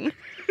Hacting.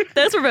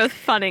 Those were both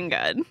fun and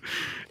good.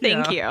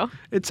 Thank Yeah. you.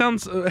 It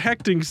sounds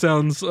hecting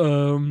sounds a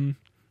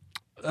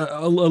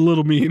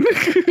little mean.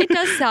 It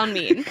does sound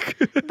mean,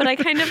 but I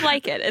kind of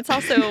like it. It's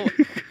also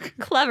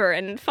clever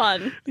and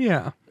fun.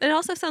 Yeah. It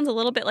also sounds a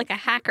little bit like a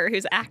hacker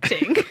who's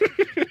acting.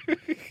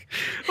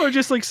 Or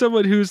just like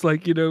someone who's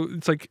like,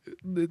 it's like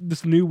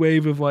this new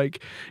wave of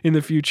like in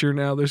the future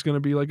now there's going to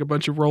be like a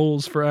bunch of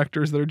roles for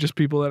actors that are just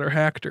people that are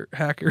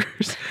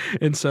hackers.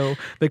 And so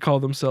they call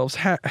themselves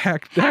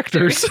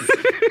actors.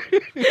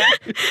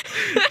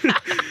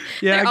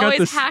 Yeah, They're I got always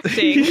this.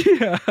 hacking.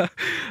 Yeah.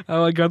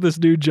 Oh, I got this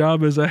new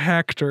job as a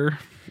hacker.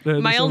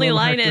 My only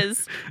line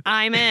is,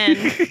 I'm in.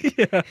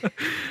 Yeah.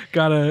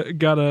 Gotta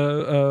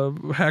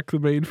hack the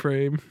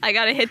mainframe. I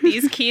gotta hit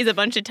these keys a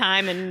bunch of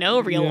time in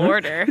no real Yeah.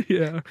 order.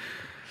 Yeah.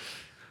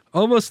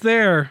 Almost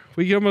there.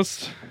 We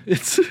almost.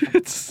 It's.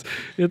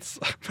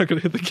 I'm not gonna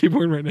hit the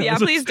keyboard right now. Yeah,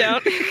 please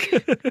don't.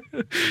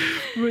 But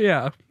yeah. We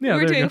Yeah. were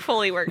there you doing go.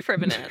 Foley work for a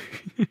minute.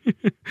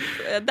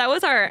 That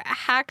was our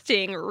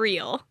hacking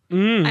reel.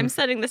 Mm. I'm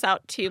sending this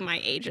out to my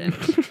agent.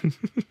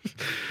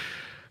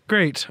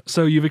 Great.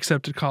 So you've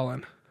accepted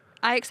Colin.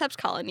 I accept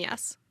Colin,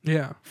 yes.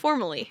 Yeah.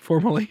 Formally.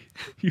 Formally.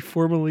 You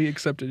formally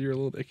accepted your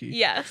little Nicky.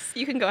 Yes,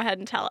 you can go ahead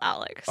and tell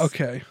Alex.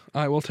 Okay.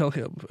 I will tell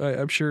him.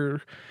 I'm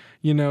sure.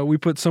 We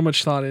put so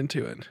much thought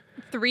into it.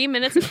 3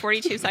 minutes and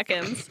 42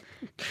 seconds.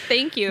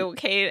 Thank you,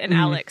 Cade and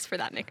Alex, for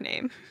that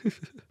nickname.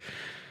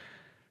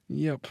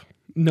 Yep.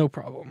 No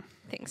problem.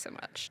 Thanks so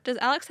much. Does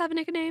Alex have a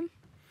nickname?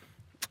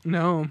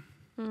 No.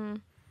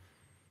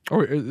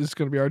 Or is this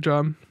going to be our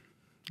job?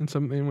 And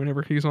something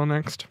whenever he's on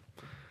next.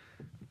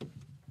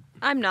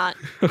 I'm not.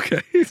 Okay.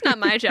 It's not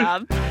my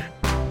job.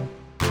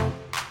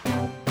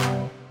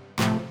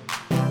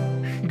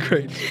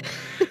 Great.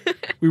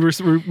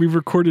 We've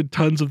recorded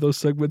tons of those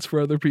segments for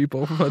other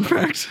people. Fun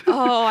fact.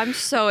 Oh, I'm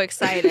so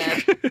excited.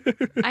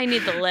 I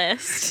need the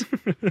list.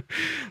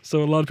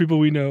 So a lot of people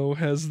we know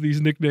has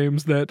these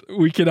nicknames that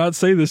we cannot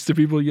say this to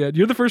people yet.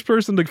 You're the first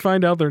person to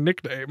find out their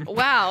nickname.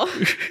 Wow.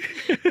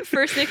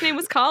 First nickname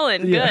was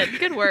Colin. Yeah.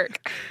 Good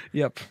work.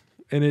 Yep.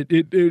 And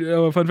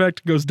it fun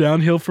fact, goes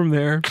downhill from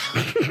there.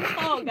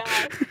 Oh,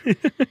 God.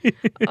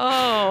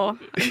 Oh,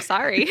 I'm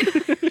sorry.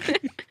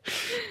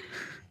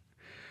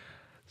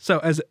 So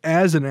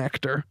as an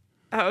actor,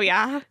 Oh,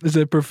 yeah. as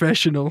a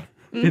professional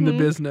in the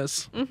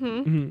business,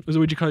 so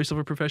would you call yourself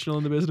a professional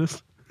in the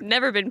business?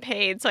 Never been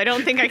paid, so I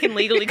don't think I can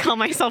legally call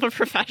myself a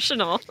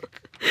professional.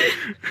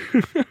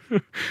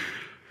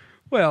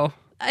 Well,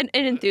 An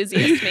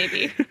enthusiast,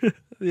 maybe.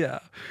 yeah.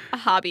 A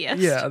hobbyist.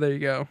 Yeah, there you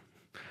go.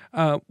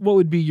 What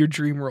would be your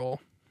dream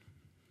role?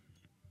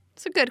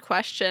 It's a good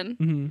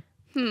question.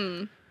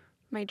 Mm-hmm.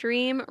 My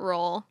dream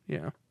role.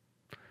 Yeah.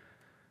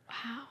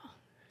 Wow.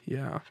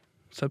 Yeah.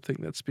 something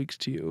that speaks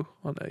to you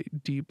on a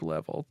deep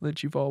level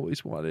that you've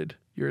always wanted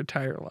your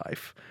entire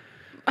life.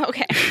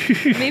 Okay.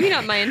 Maybe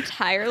not my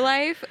entire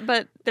life,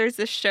 but there's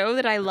this show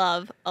that I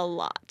love a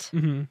lot.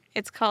 Mm-hmm.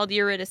 It's called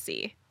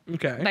Eurydice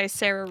Okay. by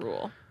Sarah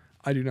Rule.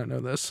 I do not know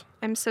this.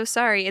 I'm so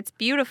sorry. It's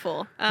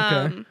beautiful.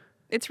 Okay.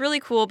 It's really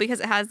cool because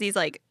it has these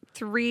like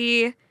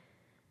 3,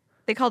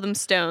 they call them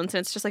stones,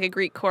 and it's just like a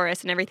Greek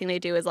chorus, and everything they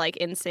do is like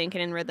in sync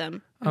and in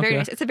rhythm. Very Okay.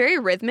 nice. It's a very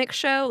rhythmic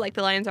show. Like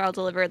the lines are all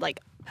delivered like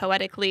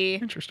poetically.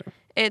 Interesting.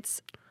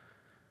 It's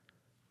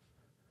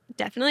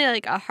definitely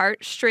like a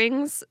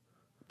heartstrings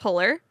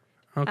puller.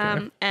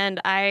 Okay. And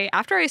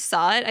after I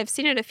saw it, I've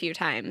seen it a few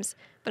times,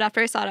 but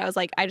after I saw it, I was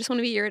like, I just want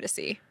to be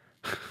Eurydice.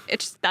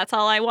 That's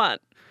all I want.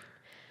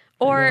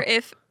 Or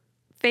if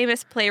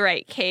famous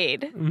playwright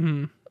Cade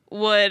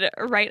would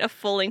write a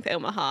full-length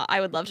Omaha,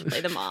 I would love to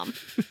play the mom.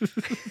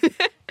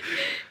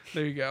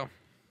 There you go.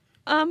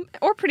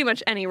 Or pretty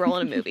much any role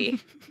in a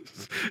movie.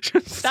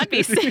 That'd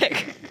be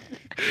sick.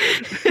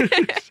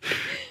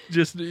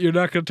 Just, you're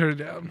not going to turn it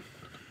down.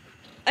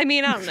 I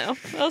mean, I don't know.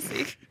 We'll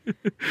see.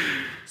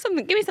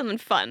 Give me something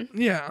fun.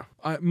 Yeah.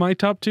 My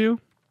top 2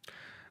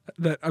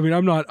 that, I mean,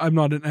 I'm not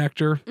an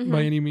actor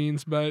by any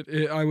means, but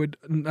I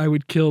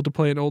would kill to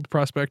play an old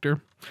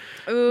prospector.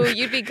 Ooh,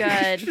 you'd be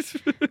good.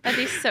 That'd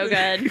be so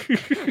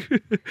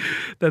good.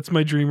 That's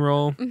my dream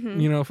role.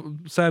 You know,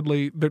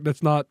 sadly,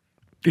 that's not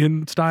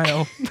in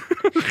style.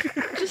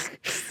 Just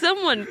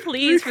someone,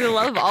 please, for the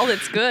love of all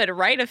that's good,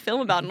 write a film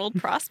about an old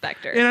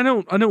prospector. And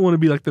I don't want to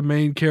be like the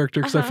main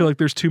character because I feel like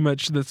there's too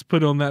much that's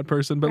put on that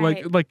person. But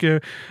Right. like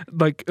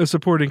a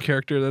supporting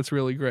character, that's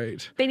really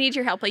great. They need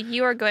your help. Like,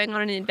 you are going on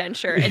an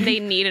adventure, and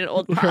they need an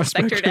old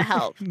prospector to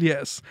help.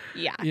 Yes.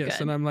 Yeah, Yes.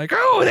 good. And I'm like,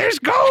 oh, there's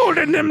gold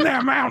in them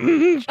there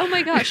mountains. Oh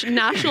my gosh,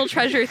 National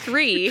Treasure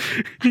 3.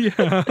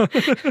 Yeah.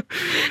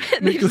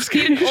 They just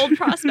need an old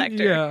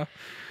prospector. Yeah.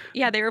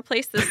 Yeah, they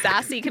replaced the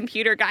sassy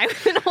computer guy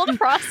with an old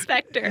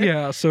prospector.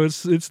 Yeah. So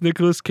it's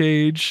Nicolas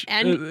Cage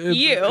And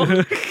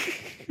you.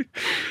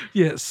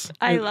 Yes.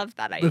 I love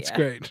that idea. That's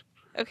great.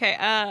 Okay,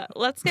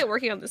 let's get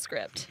working on the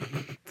script.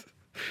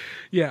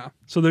 Yeah.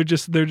 So they're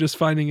just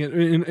finding it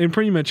in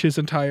pretty much his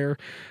entire.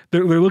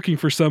 They're looking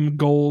for some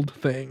gold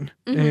thing,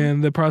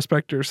 and the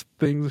prospector's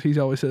thing he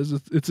always says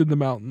it's in the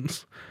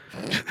mountains.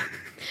 We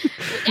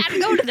gotta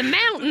go to the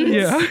mountains.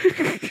 Yeah.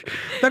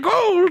 The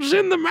gold's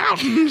in the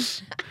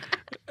mountains.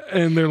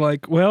 And they're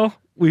like, well,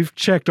 we've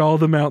checked all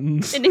the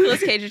mountains. And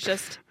Nicolas Cage is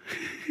just,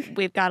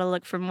 we've got to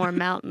look for more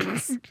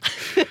mountains.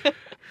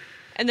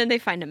 And then they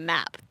find a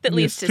map that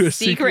leads to a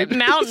secret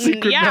mountain.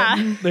 secret Yeah.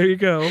 mountain. There you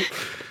go.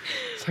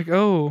 It's like,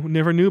 oh,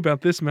 never knew about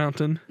this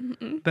mountain.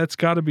 That's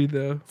got to be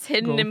the It's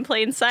hidden gold. in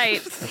plain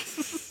sight.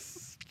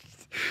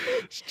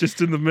 It's just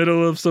in the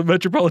middle of some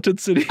metropolitan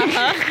city.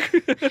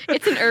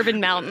 It's an urban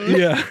mountain.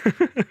 Yeah.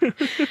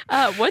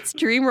 What's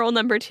dream role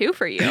number 2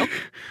 for you?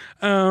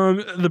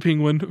 The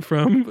penguin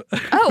from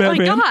Oh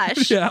Batman. my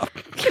gosh. Yeah.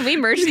 Can we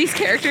merge these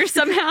characters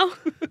somehow?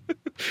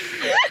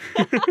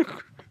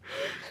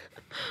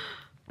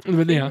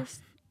 But yeah,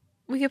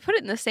 We could put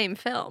it in the same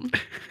film.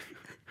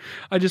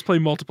 I just play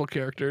multiple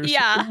characters.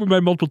 Yeah. My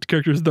multiple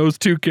characters, those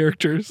 2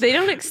 characters. They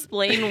don't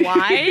explain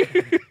why.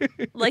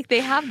 Like,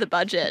 they have the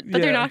budget,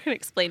 but they're Yeah. not going to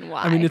explain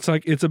why. I mean, it's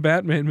like it's a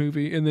Batman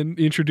movie, and then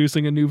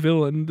introducing a new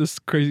villain, this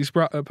crazy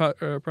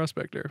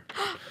prospector.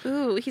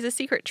 Ooh, he's a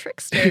secret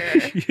trickster.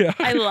 Yeah,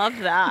 I love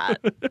that.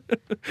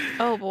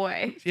 Oh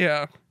boy.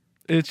 yeah.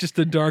 It's just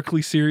a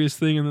darkly serious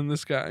thing, and then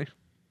this guy,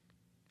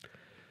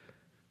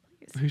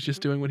 who's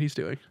just doing what he's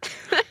doing.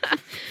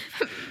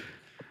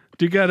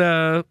 Do you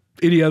got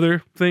any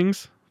other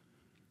things?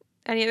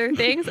 Any other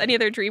things? Any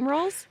other dream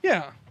roles?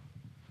 Yeah.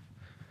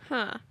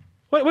 Huh.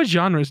 What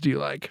genres do you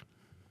like?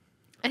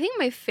 I think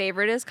my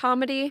favorite is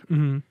comedy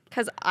Mm-hmm.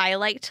 because I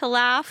like to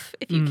laugh,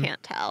 if you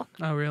can't tell.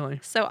 Oh, really?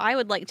 So I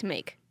would like to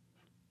make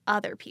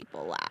other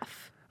people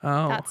laugh.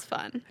 Oh, That's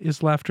fun.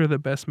 is laughter the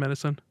best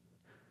medicine?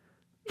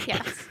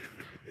 Yes.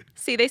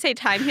 See, they say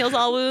time heals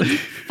all wounds.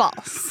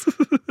 False.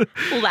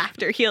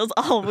 Laughter heals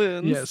all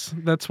wounds. Yes,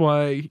 that's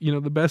why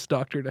the best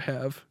doctor to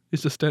have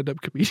is a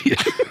stand-up comedian.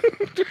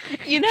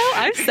 You know,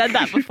 I've said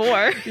that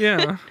before.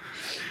 Yeah.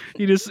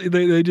 You're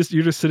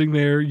just sitting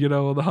there,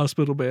 on the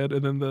hospital bed,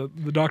 and then the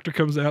doctor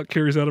comes out,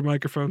 carries out a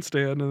microphone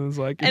stand, and is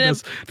like, And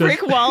a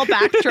brick wall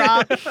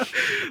backdrop.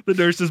 The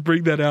nurses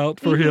bring that out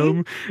for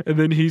him, and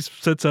then he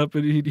sets up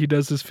and he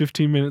does his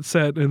 15-minute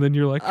set, and then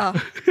you're like, Oh,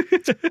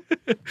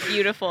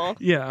 beautiful.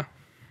 yeah,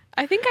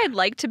 I think I'd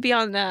like to be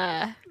on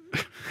a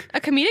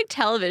comedic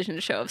television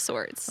show of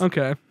sorts.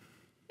 okay,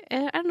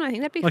 I don't know. I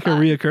think that'd be like fun.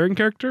 a reoccurring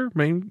character,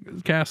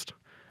 main cast.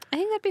 I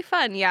think that'd be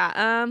fun.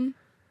 Yeah.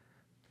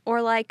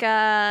 Or like,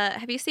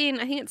 have you seen?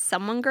 I think it's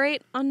Someone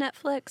Great on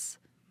Netflix.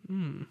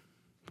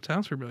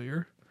 Sounds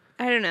familiar.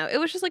 I don't know. It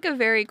was just like a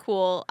very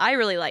cool. I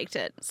really liked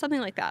it.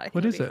 Something like that. I think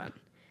What would is be it?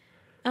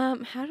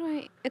 Fun. How do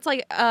I? It's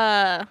like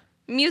a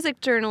music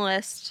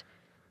journalist.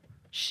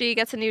 She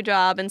gets a new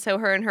job, and so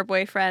her and her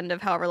boyfriend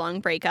of however long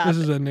break up. This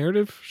is a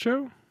narrative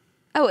show.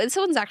 Oh, and this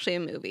one's actually a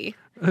movie,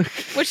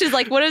 which is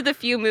like one of the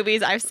few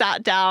movies I've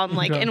sat down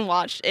like and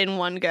watched in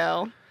one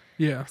go.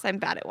 Yeah. Because I'm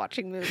bad at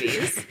watching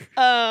movies.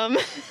 I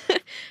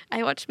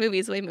watch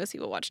movies the way most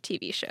people watch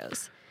TV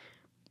shows,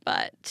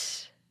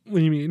 but What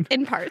do you mean?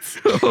 in parts.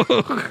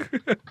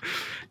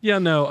 Yeah,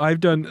 no, I've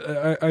done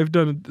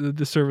a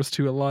disservice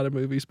to a lot of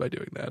movies by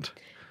doing that.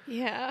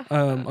 Yeah.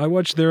 I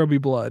watched There'll Be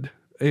Blood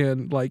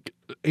and like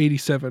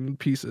 87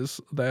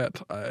 pieces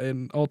that,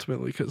 and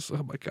ultimately because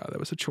oh my god, that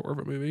was a chore of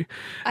a movie.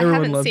 I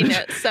haven't seen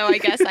it, so I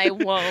guess I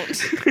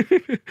won't.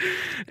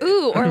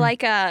 Ooh, or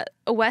like a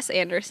Wes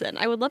Anderson.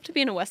 I would love to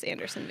be in a Wes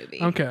Anderson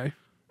movie. Okay,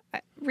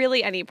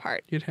 Really, any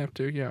part. you'd have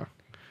to, yeah.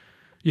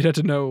 You'd have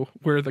to know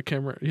where the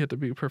camera. You have to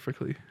be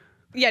perfectly.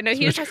 Yeah, no,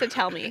 he just has to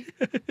tell me.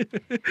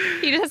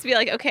 He just has to be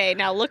like, okay,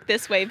 now look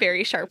this way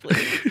very sharply.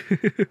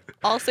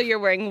 Also, you're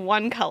wearing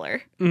one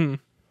color. Mm.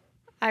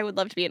 I would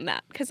love to be in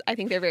that because I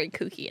think they're very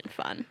kooky and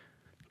fun.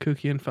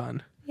 Kooky and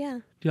fun. Yeah.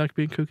 Do you like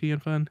being kooky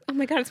and fun? Oh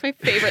my god, it's my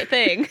favorite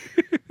thing.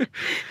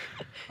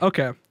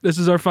 Okay, this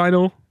is our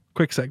final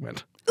quick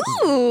segment.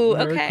 Ooh,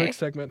 Very okay. quick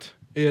segment.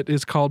 It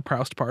is called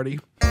Proust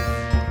Party.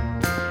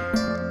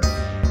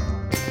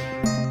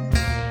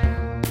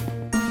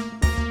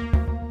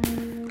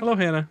 Hello,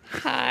 Hannah.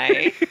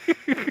 Hi.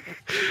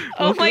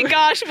 Oh my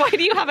gosh, why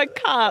do you have a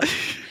cup?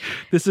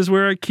 This is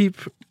where I keep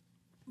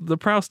the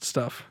Proust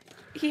stuff.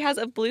 He has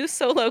a blue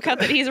Solo cup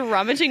that he's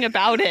rummaging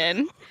about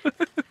in.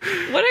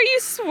 What are you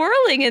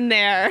swirling in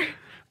there?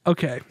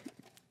 Okay.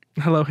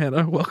 Hello,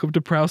 Hannah. Welcome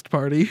to Proust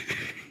Party.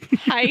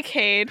 Hi,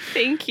 Cade.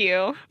 Thank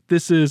you.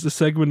 This is a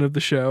segment of the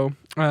show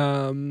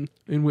in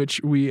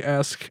which we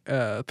ask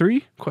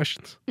 3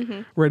 questions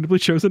randomly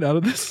chosen out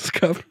of this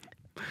cup.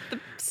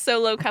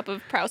 Solo cup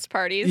of Proust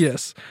parties.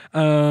 Yes.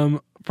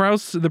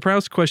 The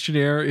Proust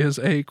questionnaire is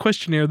a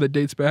questionnaire that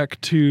dates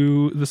back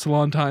to the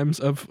salon times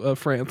of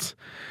France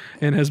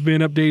and has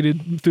been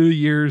updated through the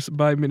years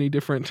by many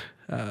different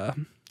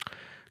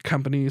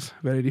companies.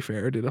 Vanity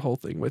Fair did a whole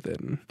thing with it.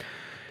 And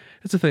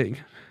it's a thing.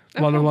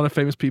 A lot of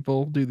famous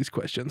people do these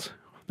questions.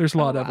 There's a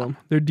lot of them.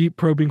 They're deep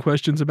probing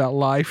questions about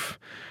life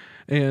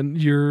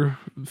and your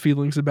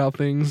feelings about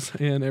things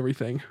and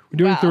everything. We're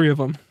doing 3 of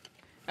them.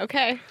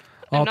 Okay.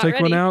 I'll take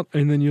one out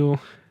and then you'll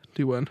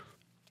do one.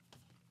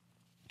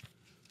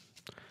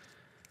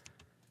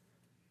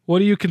 What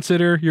do you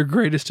consider your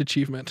greatest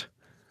achievement?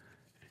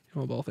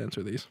 We'll both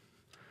answer these.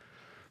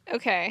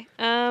 Okay.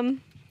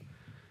 And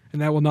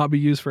that will not be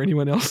used for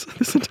anyone else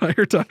this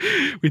entire time.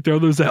 We throw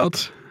those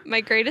out.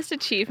 My greatest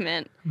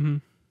achievement. Mm-hmm.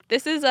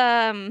 This is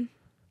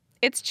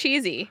it's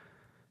cheesy,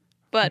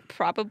 but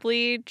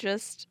probably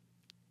just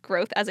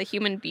growth as a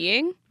human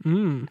being.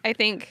 Mm. I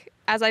think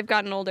as I've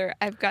gotten older,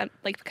 I've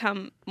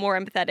become more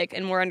empathetic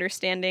and more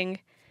understanding,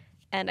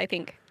 and I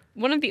think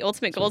one of the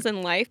ultimate goals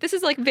in life. This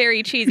is like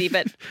very cheesy,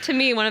 but to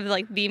me, one of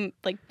the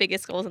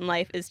biggest goals in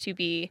life is to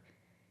be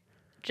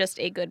just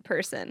a good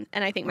person.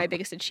 And I think my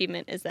biggest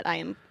achievement is that I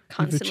am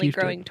constantly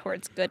growing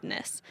towards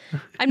goodness.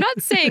 I'm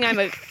not saying I'm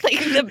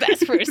the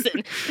best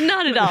person,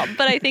 not at all,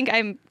 but I think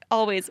I'm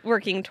always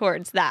working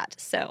towards that.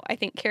 So I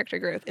think character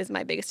growth is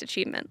my biggest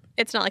achievement.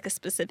 It's not like a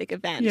specific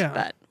event,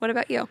 but what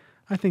about you?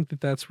 I think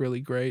that that's really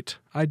great.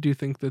 I do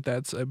think that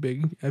that's a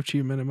big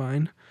achievement of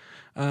mine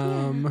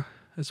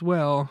as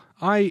well.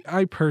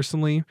 I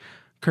personally,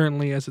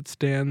 currently as it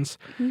stands,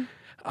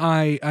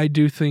 I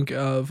do think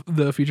of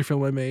the feature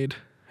film I made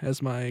as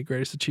my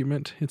greatest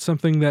achievement. It's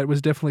something that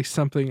was definitely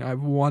something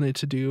I've wanted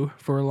to do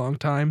for a long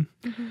time.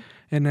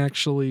 And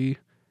actually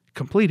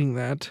completing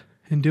that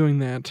and doing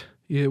that,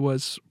 it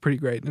was pretty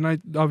great. And I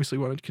obviously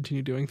wanted to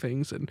continue doing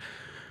things and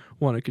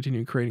want to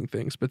continue creating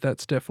things, but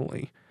that's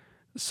definitely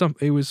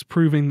it was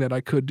proving that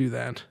I could do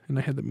that and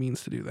I had the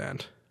means to do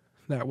that.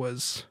 That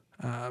was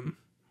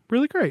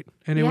really great.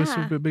 And it was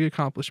a big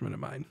accomplishment of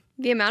mine.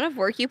 The amount of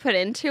work you put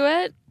into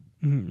it,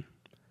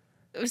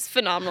 it was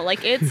phenomenal.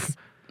 Like, it's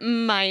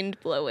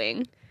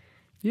mind-blowing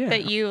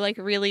that you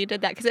really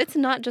did that, because it's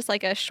not just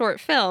like a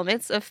short film,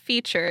 it's a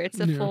feature, it's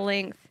a full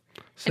length,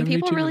 and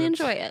people really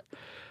enjoy it.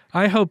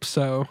 I hope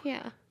so.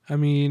 I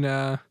mean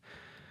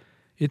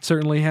it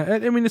certainly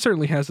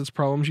has its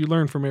problems. You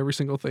learn from every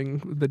single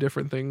thing, the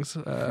different things,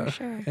 For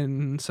sure.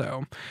 And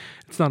so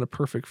it's not a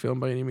perfect film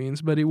by any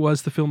means, but it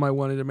was the film I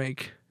wanted to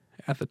make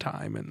at the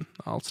time, and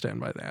I'll stand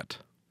by that.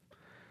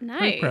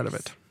 Nice. I'm proud of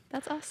it.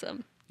 That's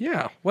awesome.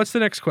 Yeah. What's the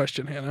next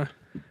question, Hannah?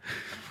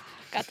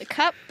 Got the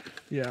cup.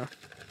 Yeah.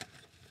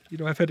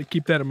 I've had to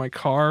keep that in my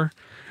car,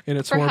 and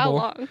it's For horrible.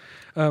 how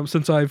long?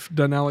 Since I've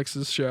done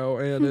Alex's show,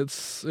 and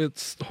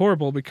it's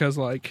horrible because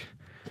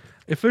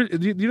if do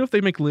you know if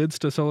they make lids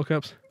to solo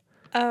cups?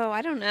 Oh,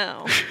 I don't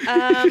know.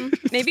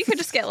 Maybe you could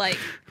just get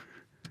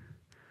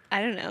I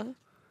don't know,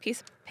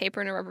 piece of paper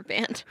and a rubber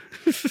band.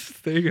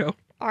 There you go.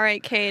 All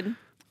right, Cade.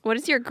 What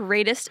is your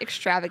greatest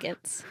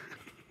extravagance?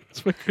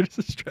 It's my greatest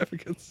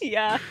extravagance.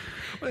 Yeah.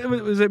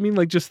 Does that mean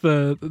just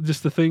the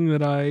thing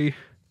that I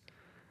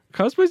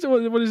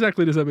cosplay? What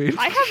exactly does that mean?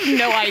 I have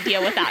no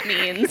idea what that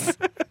means.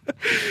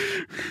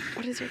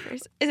 What is your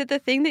first? Is it the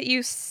thing that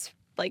you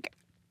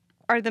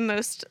are the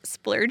most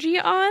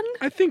splurgy on?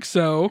 I think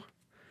so.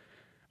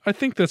 I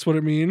think that's what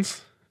it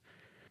means.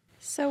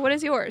 So what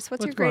is yours?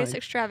 What's your What's greatest mine?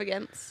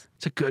 extravagance?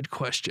 It's a good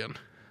question.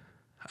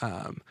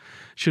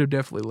 Should have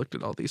definitely looked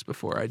at all these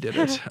before I did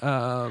it.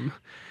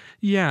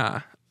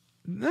 Yeah.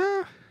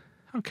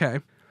 Okay.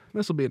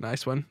 This will be a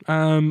nice one.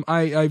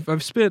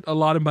 I've spent a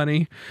lot of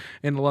money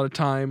and a lot of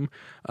time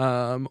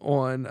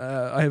on.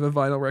 I have a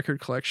vinyl record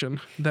collection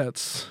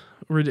that's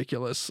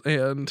ridiculous.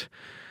 And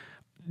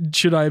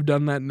should I have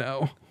done that?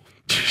 No.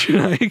 Should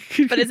I?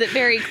 But is it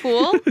very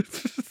cool?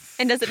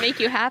 And does it make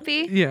you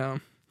happy? Yeah.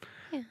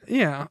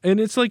 Yeah, and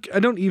it's like I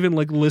don't even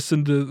like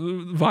listen to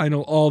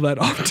vinyl all that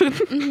often.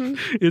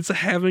 It's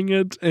having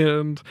it,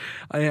 and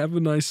I have a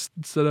nice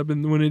setup,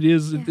 and when it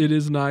is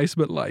nice,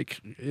 but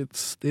like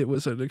it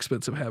was an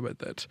expensive habit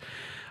that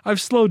I've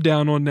slowed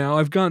down on now.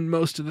 I've gotten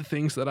most of the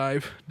things that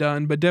I've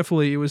done, but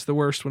definitely it was the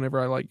worst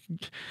whenever I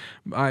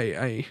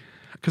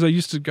because I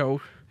used to go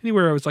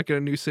anywhere I was like in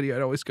a new city,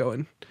 I'd always go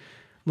and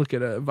look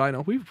at a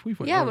vinyl. We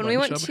went Yeah, to a when we vinyl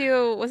went shop.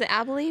 to, was it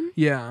Abilene?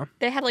 Yeah.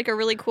 They had like a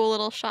really cool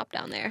little shop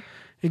down there.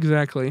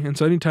 Exactly. And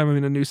so anytime I'm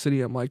in a new city,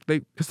 I'm like,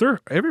 because they're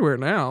everywhere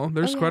now.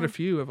 There's quite yeah. a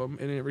few of them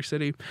in every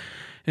city.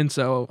 And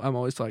so I'm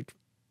always like,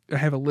 I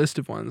have a list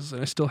of ones,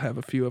 and I still have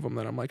a few of them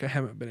that I'm like, I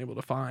haven't been able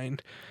to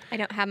find. I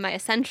don't have my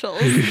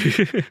essentials.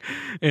 But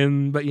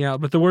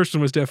the worst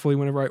one was definitely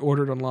whenever I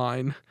ordered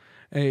online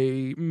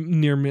a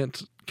near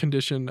mint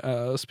condition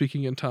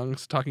Speaking in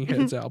Tongues Talking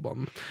Heads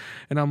album.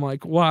 And I'm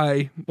like,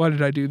 why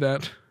did I do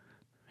that?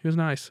 It was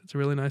nice. It's a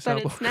really nice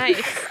But album. it's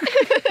nice.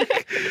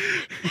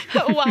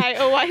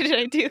 Why did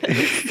I do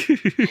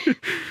this?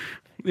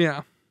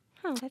 Yeah.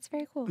 Oh, that's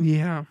very cool.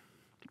 Yeah.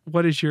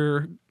 What is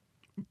your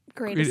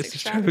Greatest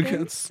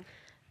extravagance.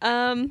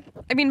 extravagance?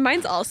 I mean,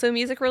 mine's also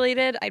music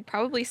related. I'd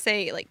probably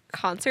say like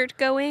concert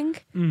going.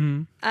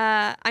 Mm-hmm.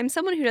 I'm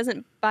someone who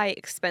doesn't buy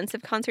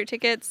expensive concert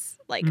tickets,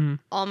 like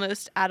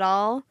almost at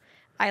all.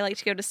 I like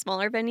to go to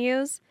smaller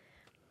venues,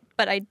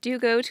 but I do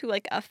go to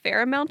like a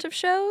fair amount of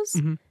shows,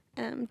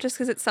 just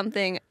because it's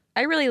something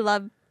I really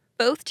love,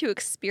 both to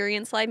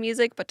experience live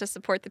music, but to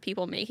support the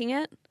people making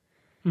it.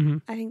 Mm-hmm.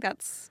 I think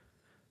that's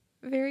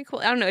very cool.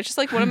 I don't know. It's just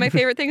like one of my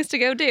favorite things to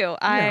go do.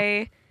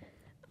 I,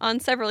 on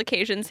several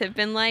occasions, have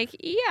been like,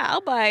 yeah,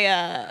 I'll buy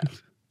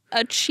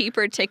a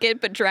cheaper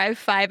ticket, but drive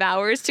 5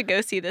 hours to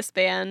go see this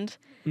band.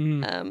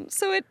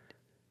 So it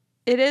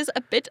is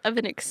a bit of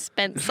an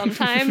expense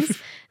sometimes,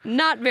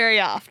 not very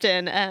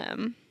often.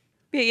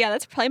 But yeah,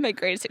 that's probably my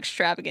greatest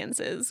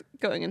extravagance is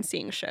going and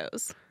seeing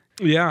shows.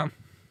 Yeah.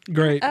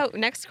 Great. Oh,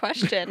 next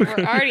question.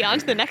 We're already on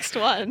to the next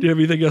one. Do you have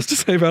anything else to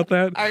say about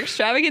that? Our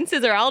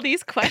extravagances are all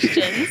these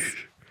questions.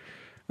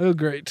 Oh,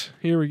 great.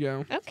 Here we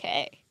go.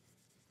 Okay.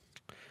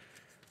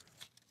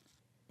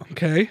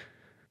 Okay.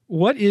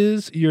 What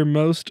is your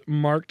most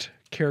marked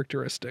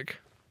characteristic?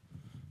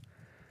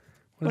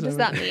 What does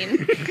that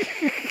mean?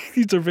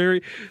 These are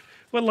very,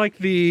 like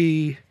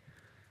the...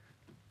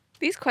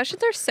 These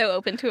questions are so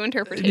open to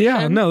interpretation.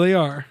 Yeah, no, they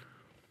are.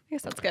 I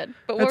guess that's good.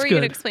 But what That's were you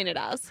going to good. explain it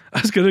as? I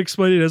was going to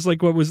explain it as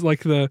like what was like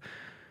the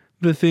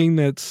thing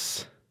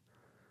that's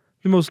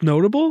the most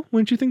notable.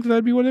 Wouldn't you think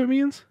that'd be what it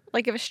means?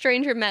 Like if a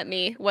stranger met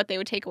me, what they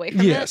would take away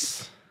from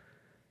Yes.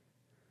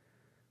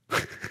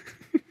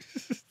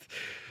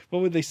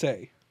 What would they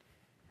say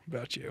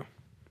about you?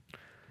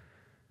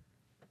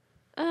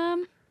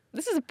 it?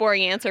 This is a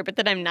boring answer, but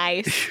then I'm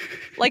nice.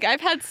 Like I've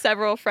had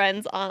several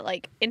friends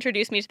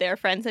introduce me to their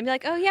friends and be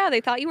like, "Oh yeah, they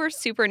thought you were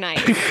super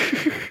nice."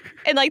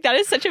 And like that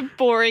is such a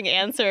boring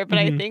answer, but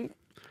I think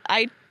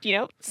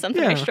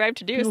something I strive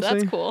to do, People so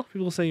that's say- cool.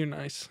 People say you're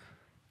nice.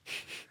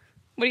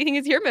 What do you think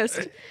is your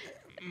most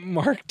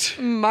Marked.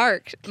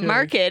 marked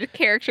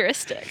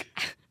characteristic?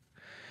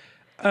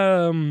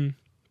 Yeah,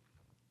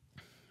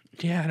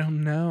 I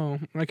don't know.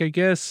 Like, I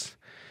guess,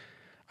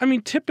 I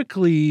mean,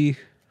 typically,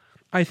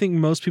 I think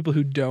most people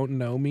who don't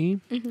know me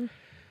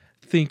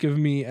think of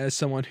me as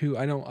someone who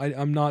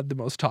I'm not the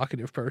most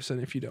talkative person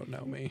if you don't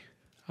know me.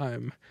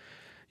 I'm,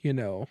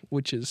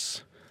 which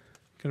is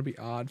going to be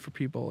odd for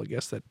people, I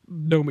guess, that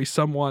know me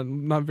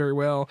someone not very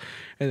well.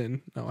 And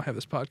then I have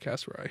this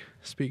podcast where I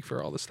speak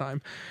for all this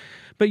time.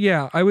 But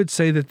yeah, I would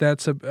say that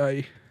that's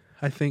I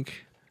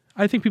think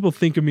people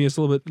think of me as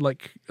a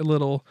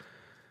little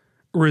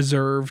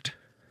reserved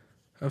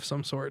of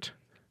some sort.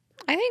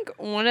 I think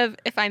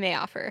if I may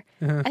offer,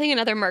 I think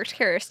another marked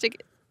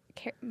characteristic,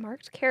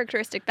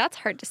 that's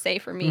hard to say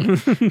for me.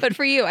 But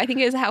for you, I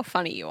think is how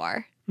funny you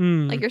are.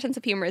 Like your sense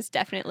of humor is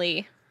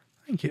definitely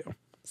Thank you.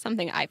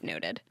 something I've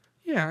noted.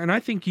 Yeah, and I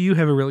think you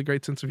have a really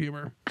great sense of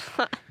humor.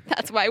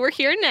 That's why we're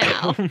here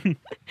now.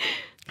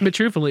 But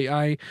truthfully,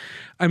 I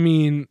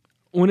mean,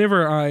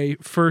 whenever I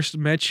first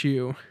met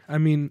you,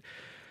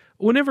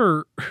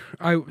 whenever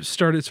I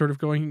started sort of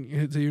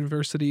going to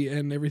university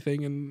and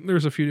everything, and there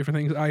was a few different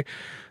things, I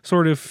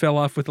sort of fell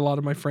off with a lot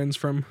of my friends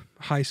from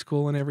high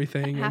school and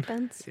everything.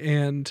 Happens.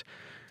 And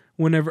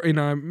whenever, I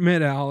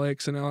met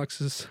Alex, and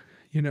Alex is,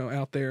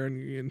 out there,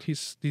 and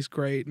he's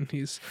great, and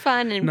he's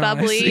Fun and nice.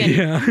 bubbly and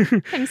Yeah.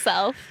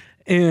 himself.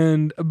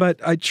 But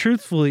I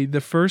truthfully,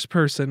 the first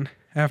person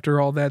after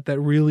all that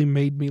really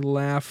made me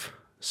laugh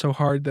so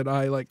hard that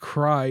I like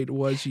cried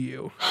was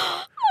you.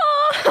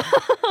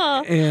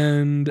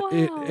 And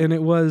Wow.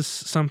 it was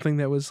something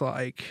that was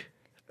like,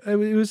 it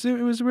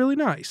was really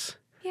nice.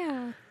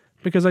 Yeah.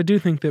 Because I do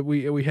think that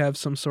we have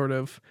some sort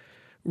of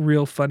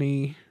real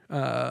funny,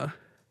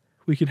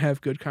 we can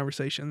have good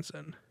conversations,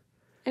 and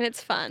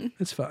it's fun.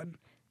 it's fun.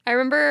 I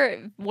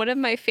remember one of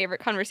my favorite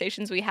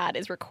conversations we had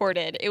is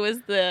recorded. It was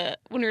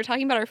when we were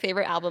talking about our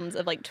favorite albums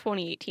of like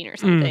 2018 or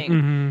something.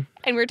 Mm-hmm.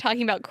 And we were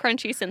talking about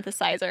Crunchy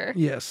Synthesizer.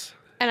 Yes.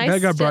 And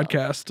That got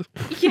broadcast.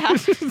 Yeah.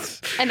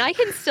 And I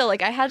can still,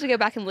 like, I had to go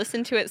back and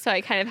listen to it, so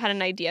I kind of had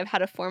an idea of how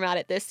to format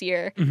it this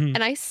year. Mhm.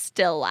 And I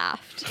still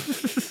laughed.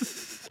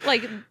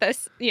 Like,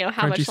 this, how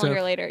Crunchy much longer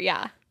stuff. later.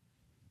 Yeah.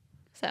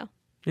 So,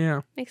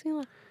 Yeah. makes me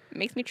laugh.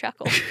 Makes me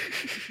chuckle.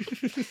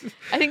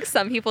 I think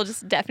some people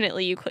just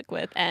definitely you click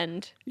with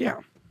and Yeah.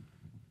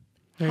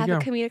 There have you a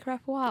go. comedic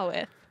repertoire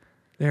with.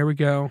 There we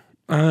go.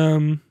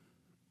 I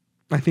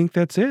think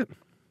that's it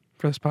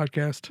for this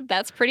podcast.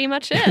 That's pretty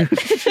much it.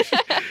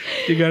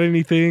 You got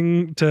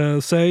anything to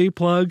say,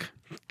 plug?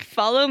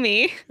 Follow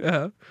me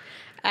Uh,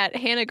 at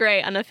Hannah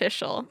Gray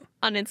Unofficial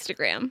on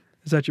Instagram.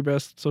 is that your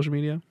best social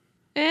media?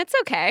 It's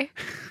okay.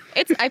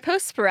 I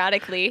post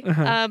sporadically,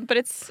 but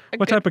it's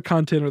What type of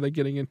content are they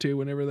getting into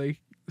whenever they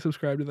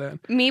subscribe to that?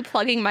 me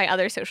plugging my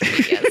other social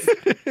medias.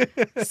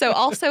 So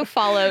also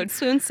followed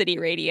Swoon City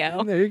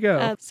Radio. There you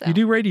go. So- You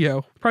do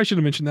radio. Probably should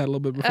have mentioned that a little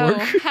bit before. Oh,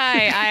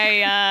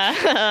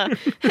 hi.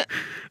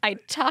 I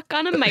talk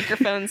on a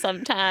microphone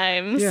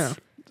sometimes. Yeah.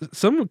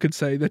 Someone could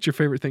say that's your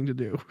favorite thing to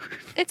do.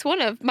 It's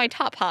one of my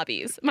top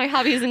hobbies. My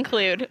hobbies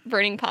include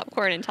burning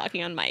popcorn and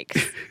talking on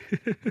mics.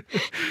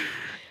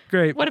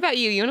 Great. What about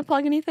you? You want to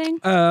plug anything?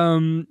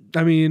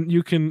 I mean,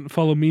 you can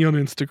follow me on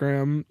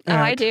Instagram. Oh,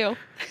 I do.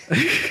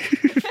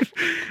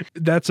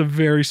 That's a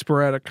very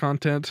sporadic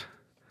content.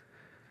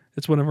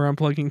 It's whenever I'm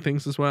plugging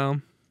things as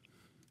well.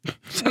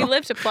 We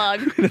live to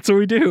plug. That's what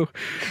we do.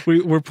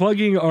 We're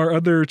plugging our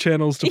other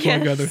channels to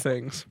plug Yes. other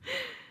things.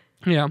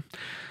 Yeah.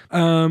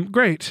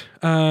 Great.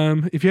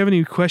 If you have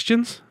any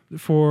questions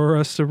for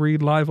us to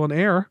read live on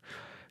air,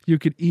 you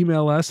could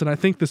email us, and I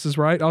think this is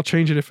right. I'll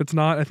change it if it's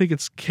not. I think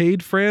it's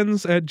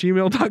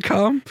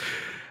cadefriends@gmail.com.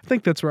 I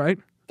think that's right.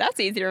 That's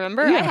easy to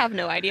remember. Yeah. I have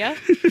no idea.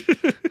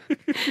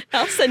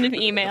 I'll send an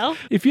email.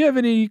 If you have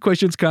any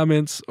questions,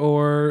 comments,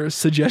 or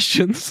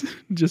suggestions,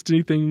 just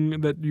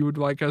anything that you would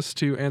like us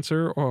to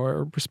answer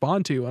or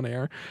respond to on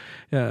air,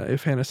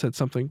 if Hannah said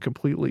something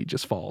completely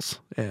just false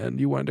and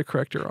you wanted to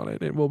correct her on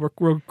it, and we'll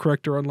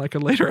correct her on like a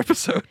later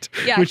episode.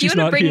 Yeah, when if you she's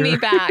want to not bring here. me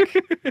back,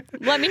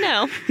 let me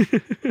know.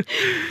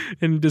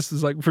 And this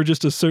is like for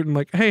just a certain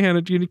like, hey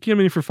Hannah, do you come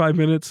in for 5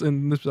 minutes?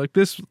 And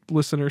this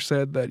listener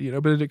said that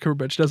Benedict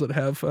Cumberbatch doesn't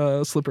have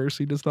slippers.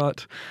 He does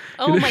not.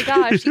 Oh my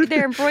gosh,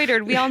 they're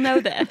embroidered. We all know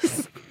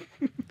this.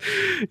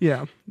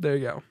 Yeah, there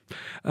you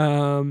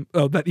go.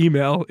 That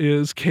email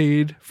is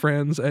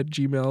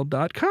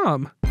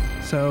cadefriends@gmail.com.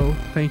 So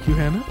thank you,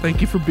 Hannah.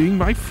 Thank you for being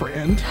my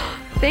friend.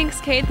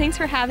 Thanks, Cade. Thanks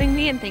for having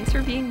me, and thanks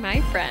for being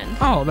my friend.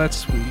 Oh, that's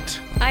sweet.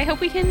 I hope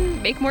we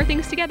can make more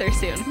things together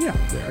soon. Yeah,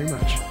 very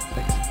much.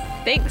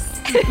 Thanks.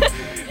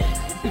 Thanks.